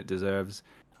recognition it deserves,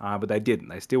 but they didn't.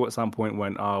 They still at some point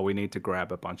went, oh, we need to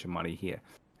grab a bunch of money here,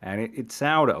 and it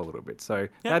soured it a little bit. So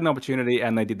they had an opportunity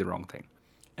and they did the wrong thing.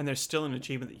 And there's still an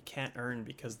achievement that you can't earn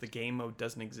because the game mode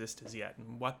doesn't exist as yet.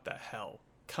 And what the hell?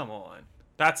 Come on.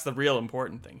 That's the real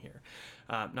important thing here.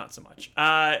 Not so much.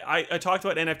 I talked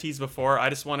about NFTs before. I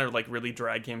just want to like really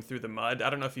drag him through the mud. I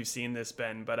don't know if you've seen this,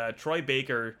 Ben, but Troy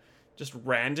Baker just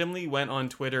randomly went on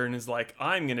Twitter and is like,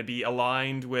 I'm going to be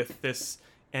aligned with this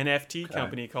NFT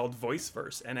company called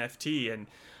Voiceverse NFT, and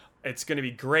it's going to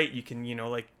be great. You can,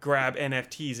 like, grab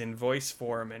NFTs in voice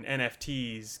form, and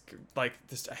NFTs, like,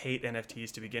 I hate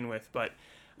NFTs to begin with, but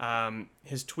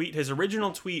his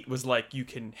original tweet was like, you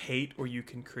can hate or you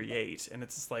can create, and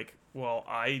it's just like, well,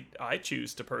 I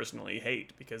choose to personally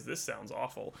hate because this sounds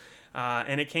awful.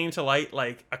 And it came to light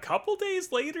like a couple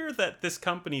days later that this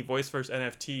company, Voiceverse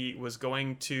NFT, was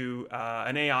going to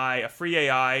a free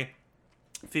AI,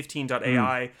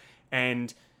 15.ai,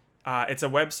 and it's a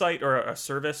website or a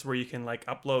service where you can like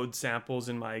upload samples,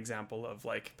 in my example of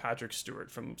like Patrick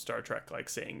Stewart from Star Trek, like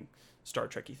saying Star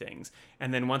Trek-y things.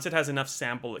 And then once it has enough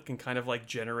sample, it can kind of like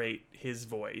generate his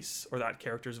voice or that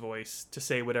character's voice to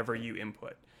say whatever you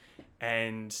input.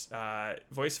 And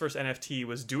Voiceverse NFT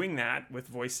was doing that with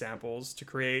voice samples to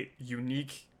create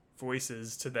unique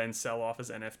voices to then sell off as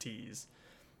NFTs.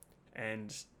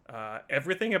 And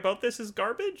everything about this is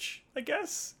garbage, I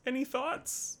guess. Any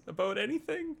thoughts about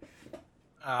anything?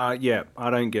 Yeah, I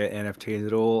don't get NFTs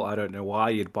at all. I don't know why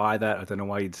you'd buy that. I don't know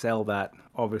why you'd sell that.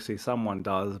 Obviously, someone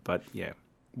does, but yeah,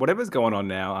 whatever's going on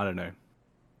now, I don't know.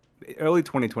 Early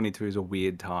 2022 is a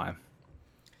weird time.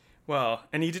 Well,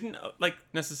 and he didn't like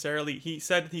necessarily. He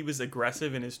said he was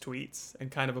aggressive in his tweets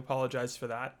and kind of apologized for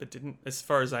that, but didn't, as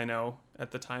far as I know,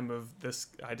 at the time of this,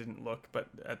 I didn't look, but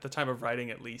at the time of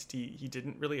writing, at least, he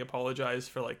didn't really apologize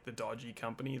for like the dodgy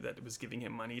company that was giving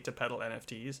him money to peddle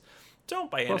NFTs.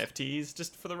 Don't buy NFTs,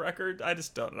 just for the record. I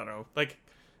just don't know. Like,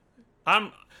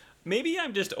 maybe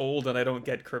I'm just old and I don't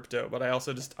get crypto, but I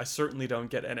certainly don't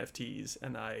get NFTs,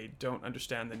 and I don't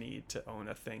understand the need to own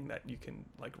a thing that you can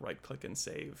like right click and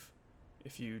save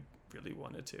if you really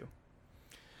wanted to.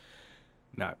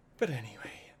 No. But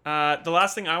anyway, the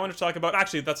last thing I want to talk about,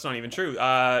 actually, that's not even true.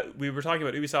 We were talking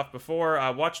about Ubisoft before.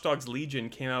 Watch Dogs Legion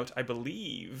came out, I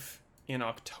believe, in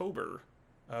October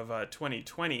of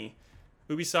 2020.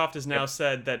 Ubisoft has now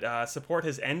said that support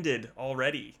has ended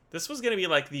already. This was going to be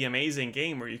like the amazing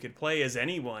game where you could play as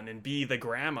anyone and be the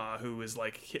grandma who was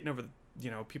like hitting over,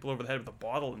 people over the head with a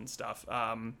bottle and stuff.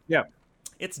 Yeah.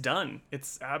 It's done.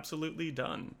 It's absolutely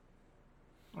done.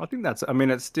 I think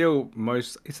it's still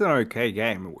it's an okay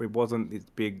game. It wasn't its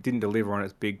big, didn't deliver on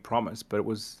its big promise, but it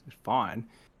was fine.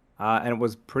 And it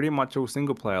was pretty much all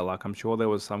single player. Like, I'm sure there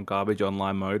was some garbage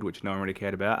online mode, which no one really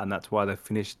cared about, and that's why they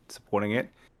finished supporting it.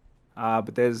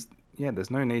 But there's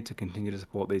no need to continue to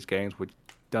support these games, which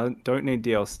don't need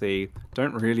DLC,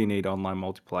 don't really need online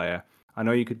multiplayer. I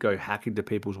know you could go hack into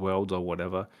people's worlds or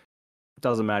whatever. It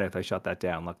doesn't matter if they shut that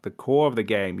down. Like, the core of the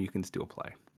game, you can still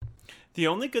play. The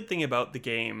only good thing about the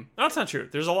game, no, that's not true.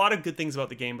 There's a lot of good things about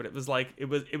the game, but it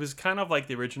was kind of like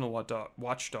the original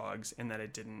Watch Dogs in that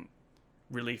it didn't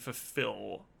really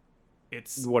fulfill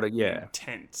its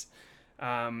intent.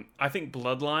 I think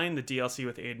Bloodline, the DLC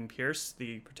with Aiden Pierce,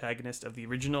 the protagonist of the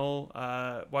original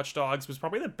Watch Dogs, was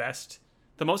probably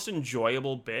the most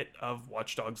enjoyable bit of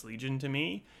Watch Dogs Legion to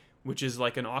me, which is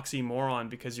like an oxymoron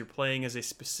because you're playing as a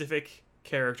specific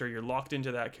character, you're locked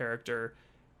into that character,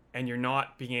 and you're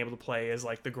not being able to play as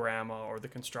like the grandma or the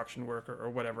construction worker or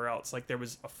whatever else. Like, there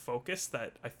was a focus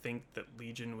that I think that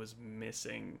Legion was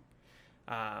missing.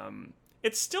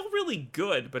 It's still really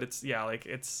good, but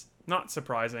it's not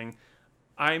surprising.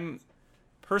 I'm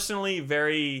personally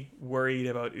very worried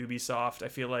about Ubisoft. I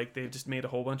feel like they've just made a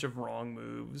whole bunch of wrong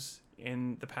moves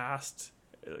in the past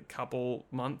couple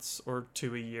months or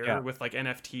to a year with like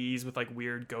NFTs, with like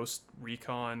weird Ghost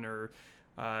Recon or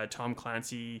Tom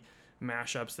Clancy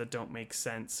mashups that don't make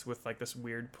sense, with like this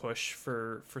weird push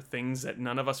for things that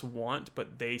none of us want,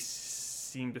 but they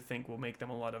seem to think will make them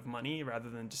a lot of money rather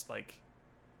than just like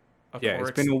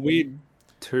it's been a weird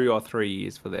 2 or 3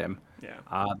 years for them.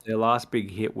 Their last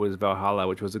big hit was Valhalla,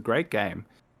 which was a great game,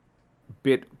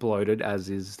 bit bloated as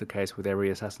is the case with every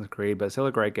Assassin's Creed, but still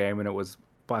a great game, and it was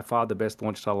by far the best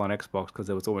launch title on Xbox because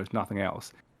there was almost nothing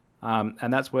else.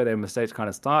 And that's where their mistakes kind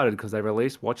of started, because they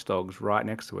released Watch Dogs right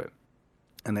next to it.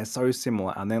 And they're so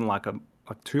similar. And then like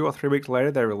 2 or 3 weeks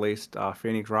later, they released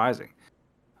Phoenix Rising.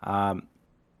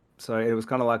 So it was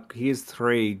kind of like, here's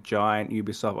 3 giant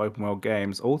Ubisoft open world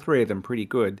games, all 3 of them pretty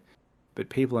good, but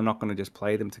people are not going to just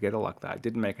play them together like that. It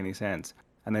didn't make any sense.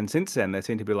 And then since then, they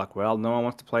seem to be like, well, no one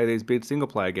wants to play these big single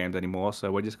player games anymore,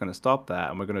 so we're just going to stop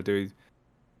that, and we're going to do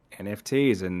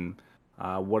NFTs and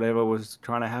whatever was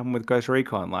trying to happen with Ghost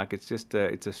Recon. Like, it's just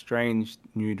it's a strange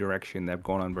new direction they've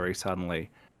gone on very suddenly.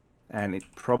 And it's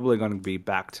probably going to be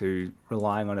back to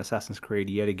relying on Assassin's Creed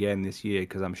yet again this year,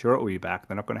 because I'm sure it will be back.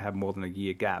 They're not going to have more than a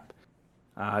year gap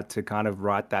to kind of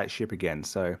right that ship again.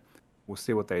 So we'll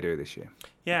see what they do this year.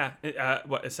 Yeah,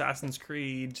 Assassin's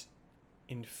Creed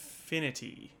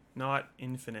Infinity, not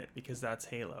Infinite, because that's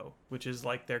Halo, which is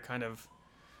like their kind of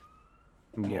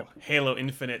Halo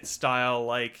Infinite style.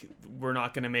 Like, we're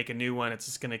not going to make a new one. It's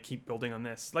just going to keep building on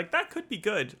this. Like, that could be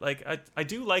good. Like, I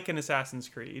do like an Assassin's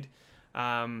Creed.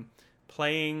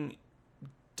 Playing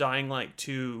Dying Light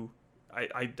 2,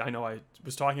 I know I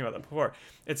was talking about that before.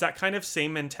 It's that kind of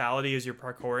same mentality as your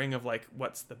parkouring of like,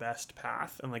 what's the best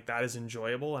path, and like that is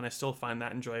enjoyable, and I still find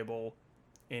that enjoyable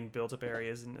in built-up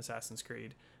areas in Assassin's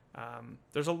Creed.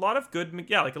 There's a lot of good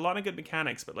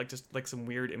mechanics, but like just like some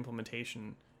weird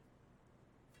implementation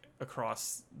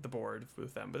across the board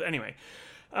with them. But anyway,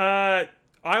 I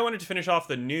wanted to finish off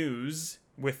the news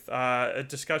with a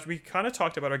discussion. We kind of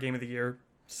talked about our Game of the Year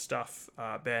stuff,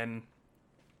 Ben,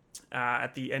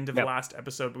 at the end of the last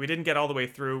episode, but we didn't get all the way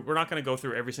through. We're not going to go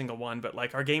through every single one, but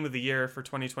like, our Game of the Year for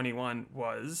 2021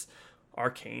 was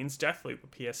Arcane's Deathloop,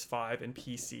 PS5 and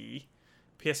PC.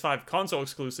 PS5 console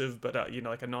exclusive, but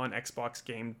like a non-Xbox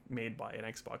game made by an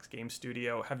Xbox game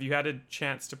studio. Have you had a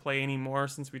chance to play any more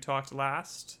since we talked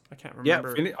last? I can't Yeah,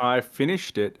 remember. I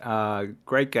finished it.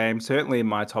 Great game. Certainly in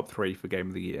my top three for game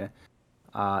of the year.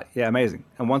 Yeah, amazing.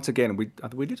 And once again, we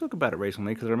did talk about it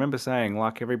recently because I remember saying,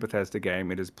 like every Bethesda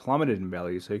game, it has plummeted in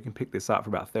value. So you can pick this up for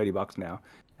about $30 now.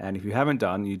 And if you haven't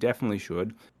done, you definitely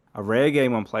should. A rare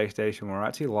game on PlayStation where I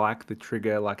actually like the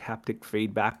trigger, like haptic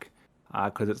feedback,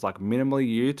 because it's like minimally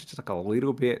used, just like a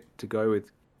little bit to go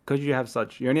with. Because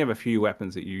you only have a few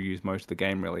weapons that you use most of the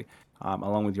game really,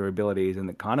 along with your abilities, and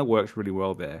it kind of works really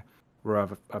well there. Where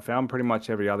I've found pretty much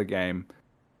every other game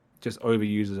just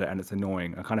overuses it and it's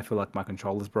annoying. I kind of feel like my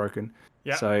controller's broken.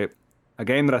 Yeah. So, a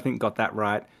game that I think got that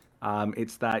right.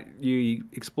 It's that you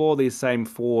explore these same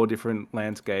four different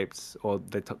landscapes, or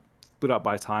split up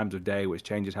by times of day, which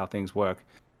changes how things work.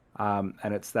 And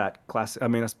it's that classic. I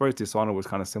mean, I suppose Dishonored was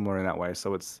kind of similar in that way.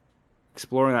 So it's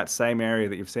exploring that same area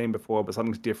that you've seen before, but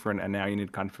something's different, and now you need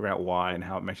to kind of figure out why and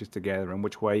how it meshes together and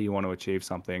which way you want to achieve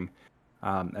something.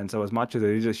 And so, as much as it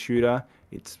is a shooter,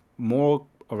 it's more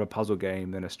of a puzzle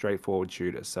game than a straightforward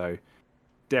shooter. So,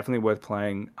 definitely worth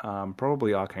playing.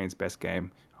 Probably Arcane's best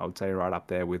game. I would say right up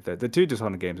there with the two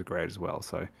Dishonored games are great as well.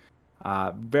 So,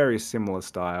 very similar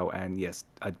style, and yes,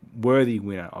 a worthy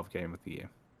winner of Game of the Year.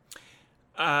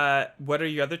 What are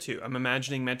your other two? I'm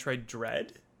imagining Metroid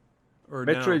Dread, or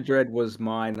no? Metroid Dread was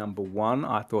my number one.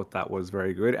 I thought that was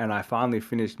very good, and I finally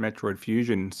finished Metroid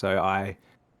Fusion. So I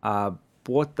uh,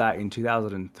 bought that in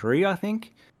 2003, I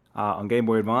think, on Game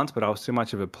Boy Advance. But I was too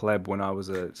much of a pleb when I was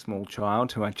a small child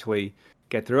to actually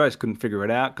get through. I just couldn't figure it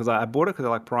out because I bought it because I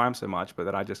like Prime so much, but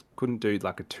that I just couldn't do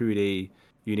like a 2D.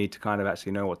 You need to kind of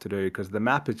actually know what to do because the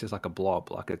map is just like a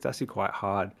blob. Like it's actually quite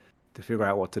hard to figure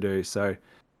out what to do. So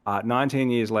 19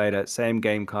 years later, same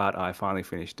game cart, I finally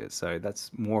finished it. So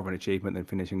that's more of an achievement than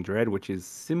finishing Dread, which is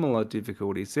similar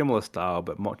difficulty, similar style,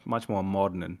 but much more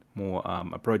modern and more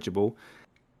approachable.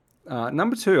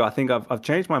 Number two, I think I've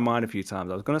changed my mind a few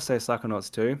times. I was going to say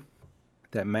Psychonauts 2.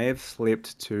 That may have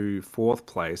slipped to fourth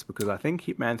place because I think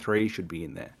Hitman 3 should be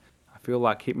in there. I feel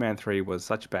like Hitman 3 was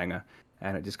such a banger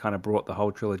and it just kind of brought the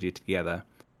whole trilogy together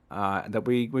that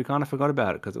we kind of forgot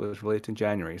about it because it was released in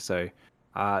January. So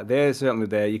they're certainly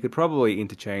there. You could probably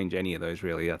interchange any of those,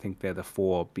 really. I think they're the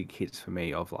four big hits for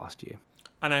me of last year.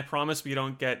 And I promise we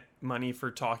don't get money for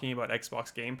talking about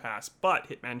Xbox Game Pass, but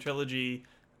Hitman Trilogy,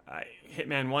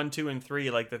 Hitman 1, 2, and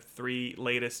 3, like the three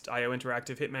latest IO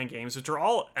Interactive Hitman games, which are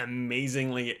all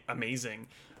amazingly amazing,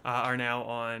 are now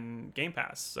on Game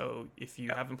Pass. So if you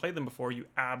haven't played them before, you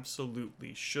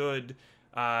absolutely should.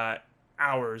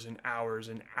 Hours and hours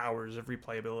and hours of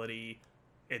replayability.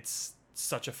 It's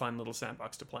such a fun little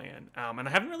sandbox to play in. And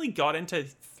I haven't really got into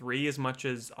 3 as much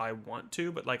as I want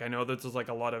to, but like I know that there's like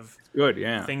a lot of Good,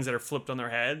 yeah. things that are flipped on their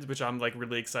heads, which I'm like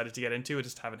really excited to get into. I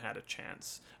just haven't had a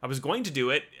chance. I was going to do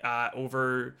it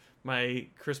over my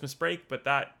Christmas break, but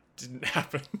that didn't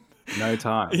happen. No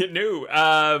time. No.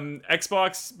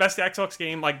 Xbox best Xbox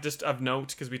game, like just of note,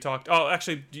 because we talked. Oh,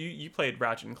 actually, you played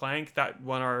Ratchet and Clank? That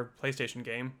won our PlayStation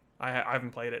game. I haven't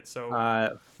played it, so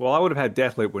Well, I would have had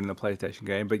Deathloop win the PlayStation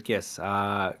game, but yes,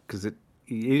 because it's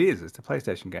a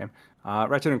PlayStation game.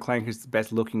 Ratchet and Clank is the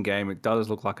best looking game. It does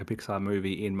look like a Pixar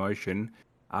movie in motion.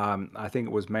 I think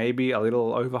it was maybe a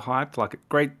little overhyped. Like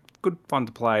great, good fun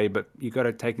to play, but you got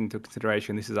to take into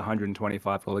consideration this is a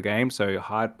 $125 game, so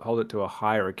hold it to a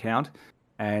higher account.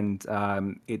 And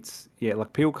it's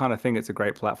like people kind of think it's a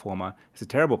great platformer. It's a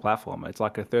terrible platformer. It's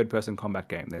like a third-person combat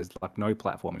game. There's like no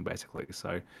platforming basically.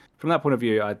 So from that point of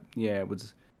view, it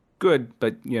was good,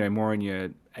 but more in your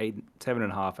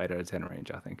 7.5, 8 out of 10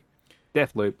 range. I think.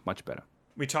 Deathloop much better.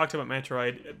 we talked about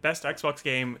Metroid. Best Xbox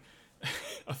game,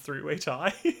 a three-way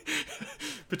tie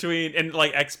between, and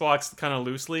like Xbox kind of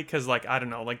loosely, because like I don't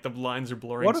know, like the lines are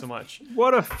blurring so much.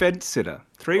 What a fence sitter!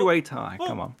 Three-way tie.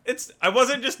 Come on. I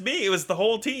wasn't just me; it was the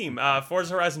whole team.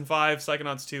 Forza Horizon 5,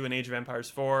 Psychonauts 2, and Age of Empires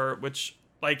 4. Which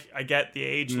like I get the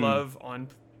age love on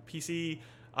PC.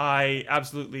 I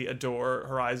absolutely adore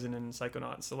Horizon and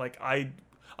Psychonauts. So like I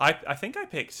think I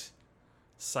picked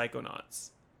Psychonauts.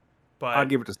 But I'd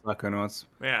give it to Psychonauts.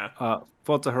 yeah.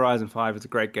 Forza Horizon 5 is a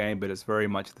great game, but it's very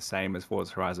much the same as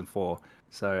Forza Horizon 4.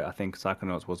 So I think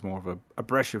Psychonauts was more of a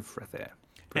breath of fresh air.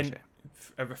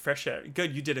 A fresh air.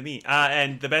 Good, you did it me.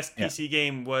 And the best PC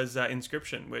game was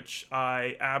Inscription, which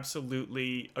I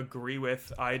absolutely agree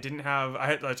with. I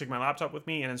took my laptop with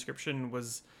me, and Inscription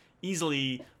was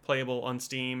easily playable on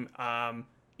Steam.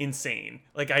 Insane.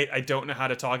 Like I don't know how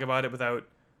to talk about it without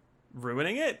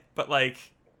ruining it, but like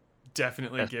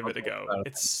definitely give it a go.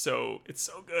 It's so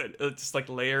good. It's just like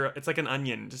it's like an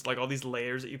onion, just like all these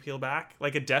layers that you peel back,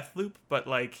 like a death loop, but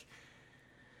like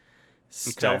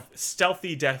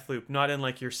stealthy death loop, not in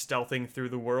like you're stealthing through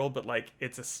the world, but like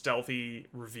it's a stealthy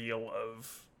reveal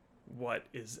of what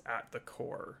is at the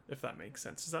core, if that makes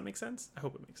sense. Does that make sense? I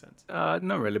hope it makes sense.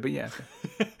 Not really, but yeah.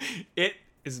 It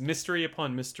is mystery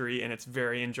upon mystery, and it's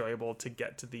very enjoyable to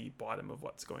get to the bottom of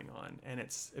what's going on, and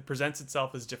it presents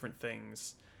itself as different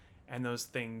things, and those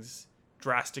things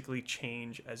drastically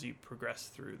change as you progress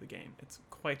through the game. It's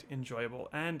quite enjoyable,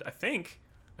 and I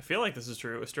feel like this is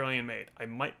true, Australian made. I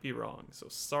might be wrong, so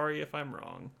sorry if I'm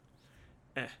wrong.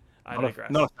 I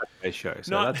digress. Not a Saturday show,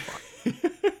 so that's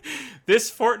fine.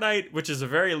 This fortnight, which is a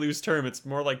very loose term, it's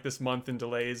more like this month in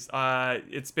delays.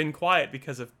 It's been quiet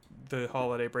because of the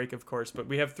holiday break, of course, but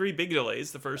we have 3 big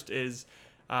delays. The first is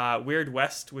Weird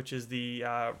West, which is the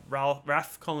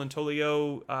Ralph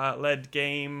Colantolio led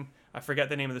game. I forget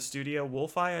the name of the studio.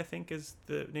 Wolfeye, I think, is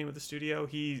the name of the studio.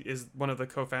 He is one of the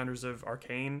co-founders of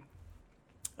Arcane,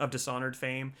 of Dishonored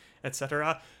fame,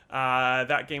 etc.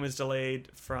 That game is delayed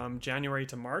from January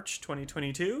to March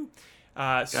 2022.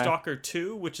 Stalker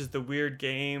 2, which is the weird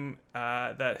game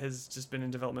that has just been in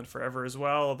development forever as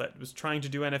well, that was trying to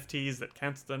do NFTs, that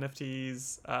canceled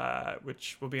NFTs,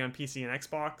 which will be on PC and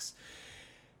Xbox,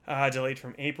 delayed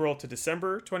from April to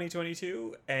December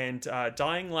 2022. And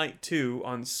Dying Light 2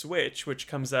 on Switch, which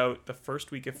comes out the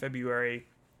first week of February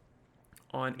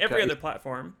on every other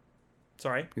platform.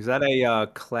 Sorry? Is that a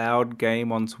cloud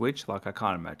game on Switch? Like, I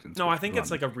can't imagine. No, I think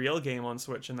it's like a real game on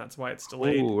Switch, and that's why it's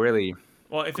delayed. Oh, really?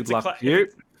 Well, if it's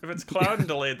if it's cloud and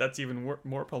delayed, that's even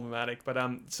more problematic. But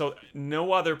so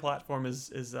no other platform is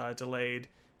delayed.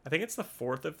 I think it's the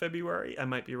 4th of February. I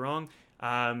might be wrong.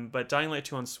 But Dying Light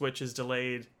 2 on Switch is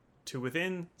delayed to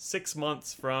within 6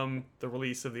 months from the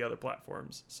release of the other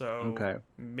platforms. So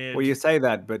Well, you say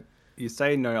that, but you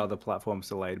say no other platforms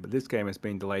delayed, but this game has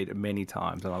been delayed many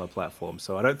times on other platforms,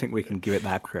 so I don't think we can give it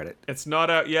that credit. It's not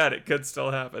out yet. It could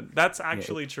still happen. That's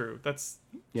actually true. That's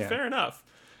fair enough.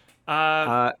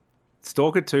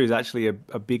 Stalker 2 is actually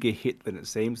a bigger hit than it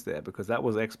seems there, because that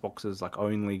was Xbox's like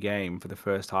only game for the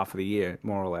first half of the year,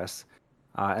 more or less.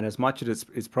 And as much as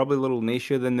it's probably a little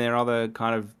nicher than their other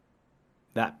kind of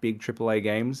that big AAA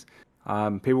games,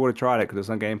 people would have tried it because it's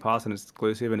on Game Pass and it's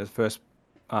exclusive and it's first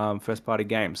party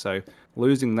game. So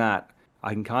losing that,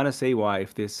 I can kind of see why,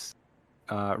 if this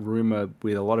rumor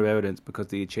with a lot of evidence, because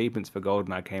the achievements for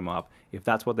GoldenEye came up, if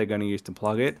that's what they're going to use to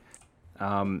plug it,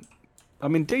 I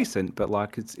mean, decent, but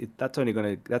like that's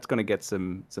gonna get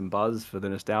some buzz for the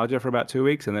nostalgia for about 2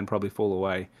 weeks and then probably fall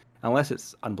away, unless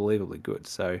it's unbelievably good.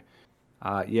 So,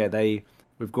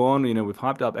 we've gone, we've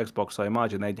hyped up Xbox so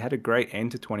much, and they had a great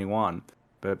end to 21,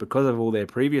 but because of all their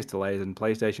previous delays and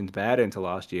PlayStation's bad end to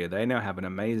last year, they now have an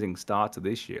amazing start to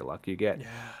this year. Like you get,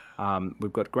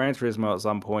 we've got Gran Turismo at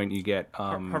some point. You get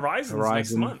Horizon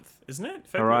next month, isn't it?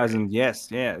 February. Horizon,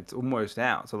 yes, it's almost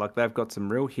out. So like they've got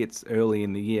some real hits early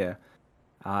in the year.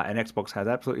 And Xbox has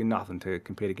absolutely nothing to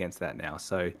compete against that now.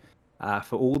 So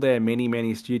for all their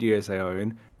many studios they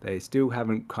own, they still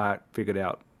haven't quite figured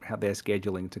out how they're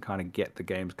scheduling to kind of get the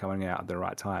games coming out at the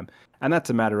right time. And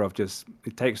that's a matter of just,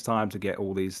 it takes time to get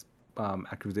all these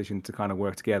acquisitions to kind of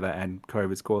work together, and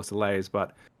COVID's caused delays.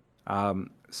 But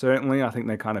certainly I think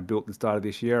they kind of built the start of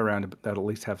this year around that at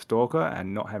least have Stalker,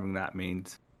 and not having that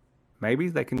means maybe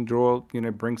they can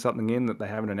bring something in that they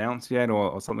haven't announced yet,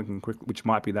 or something quick, which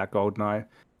might be that GoldenEye.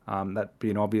 That'd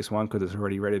be an obvious one because it's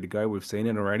already ready to go. We've seen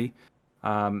it already.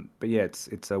 But yeah,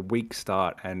 it's a weak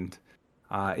start, and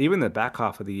even the back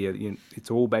half of the year,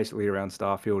 it's all basically around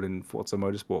Starfield and Forza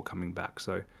Motorsport coming back.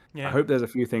 So I hope there's a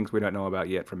few things we don't know about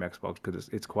yet from Xbox, because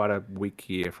it's quite a weak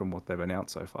year from what they've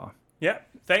announced so far. Yeah,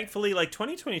 thankfully, like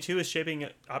 2022 is shaping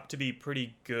up to be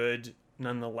pretty good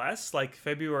nonetheless. Like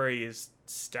February is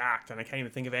stacked, and I can't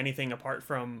even think of anything apart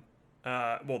from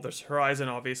there's Horizon,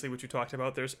 obviously, which we talked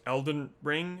about. There's Elden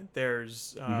Ring.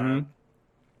 There's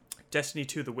Destiny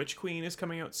 2 The Witch Queen is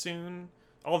coming out soon.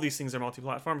 All these things are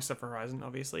multi-platform except for Horizon,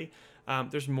 obviously.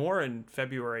 There's more in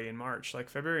February and March. Like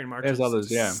February and March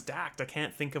is stacked. I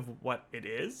can't think of what it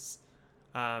is.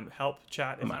 Help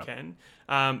chat if you can.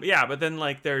 But then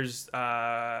like there's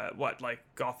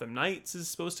Gotham Knights is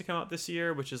supposed to come out this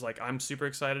year, which is like I'm super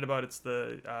excited about. It's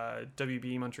the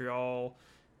WB Montreal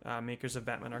makers of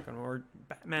Batman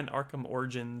Arkham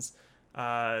Origins,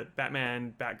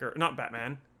 Robin,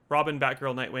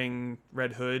 Batgirl, Nightwing,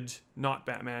 Red Hood, not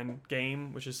Batman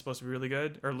game, which is supposed to be really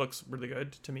good, or looks really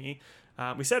good to me.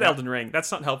 We said Elden Ring.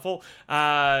 That's not helpful.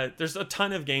 There's a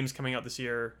ton of games coming out this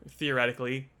year,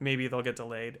 theoretically. Maybe they'll get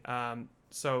delayed.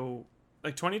 So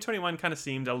like 2021 kind of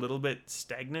seemed a little bit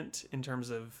stagnant in terms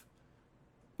of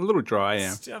A little dry,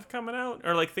 yeah. stuff coming out,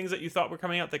 or like things that you thought were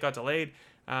coming out that got delayed.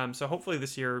 So hopefully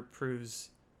this year proves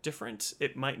different.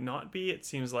 It might not be. It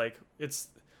seems like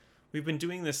we've been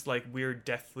doing this like weird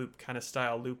death loop kind of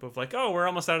style loop of like, oh, we're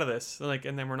almost out of this, like,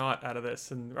 and then we're not out of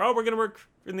this, and oh, we're gonna work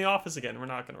in the office again. We're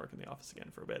not gonna work in the office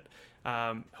again for a bit.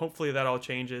 Hopefully that all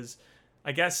changes.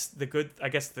 I guess the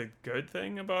good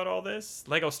thing about all this,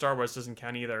 Lego Star Wars doesn't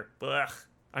count either. Ugh.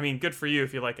 I mean, good for you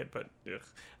if you like it, but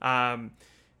ugh.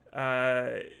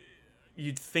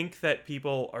 You'd think that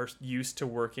people are used to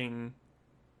working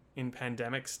in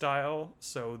pandemic style,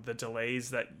 so the delays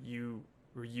that you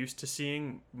were used to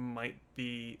seeing might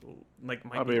be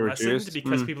lessened reduced.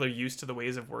 because people are used to the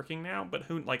ways of working now. But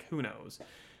who knows?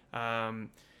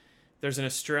 There's an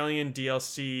Australian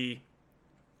DLC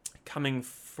coming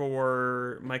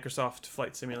for Microsoft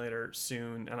Flight Simulator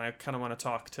soon, and I kind of want to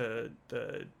talk to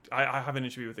I have an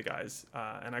interview with the guys,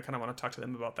 and I kind of want to talk to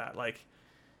them about that. Like,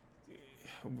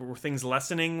 were things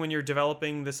lessening when you're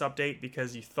developing this update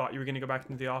because you thought you were going to go back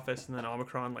into the office and then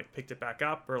Omicron like picked it back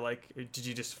up, or like did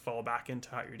you just fall back into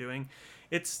how you're doing?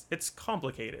 It's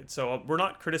complicated. So we're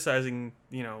not criticizing,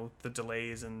 the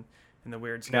delays and the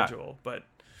weird schedule, but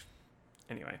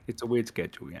anyway, it's a weird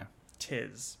schedule, yeah.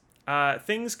 Tis.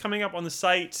 Things coming up on the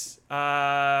site.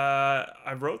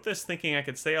 I wrote this thinking I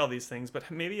could say all these things,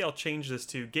 but maybe I'll change this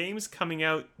to games coming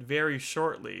out very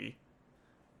shortly.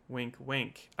 Wink,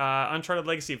 wink. Uncharted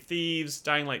Legacy of Thieves,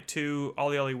 Dying Light 2,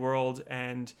 OlliOlli World,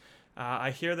 and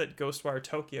I hear that Ghostwire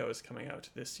Tokyo is coming out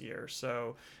this year.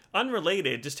 So,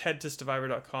 unrelated, just head to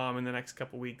Stevivor.com in the next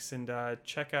couple weeks and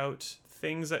check out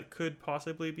things that could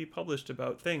possibly be published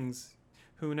about things.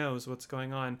 Who knows what's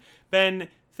going on? Ben,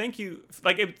 thank you.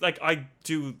 I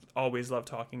do always love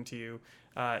talking to you.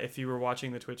 If you were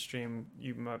watching the Twitch stream,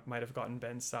 you might have gotten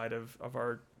Ben's side of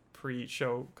our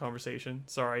pre-show conversation.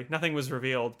 Sorry, nothing was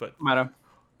revealed, but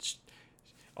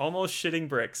almost shitting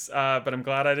bricks. But I'm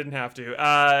glad I didn't have to.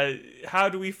 How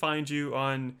do we find you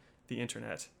on the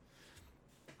internet?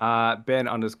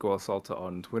 Ben_Salter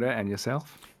on Twitter, and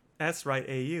yourself? That's right,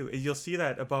 AU. You'll see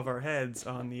that above our heads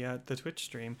on the Twitch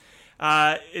stream.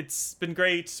 It's been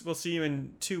great. We'll see you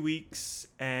in 2 weeks,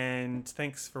 and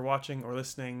thanks for watching or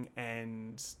listening,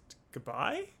 and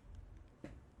goodbye.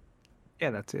 Yeah,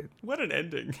 that's it. What an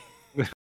ending.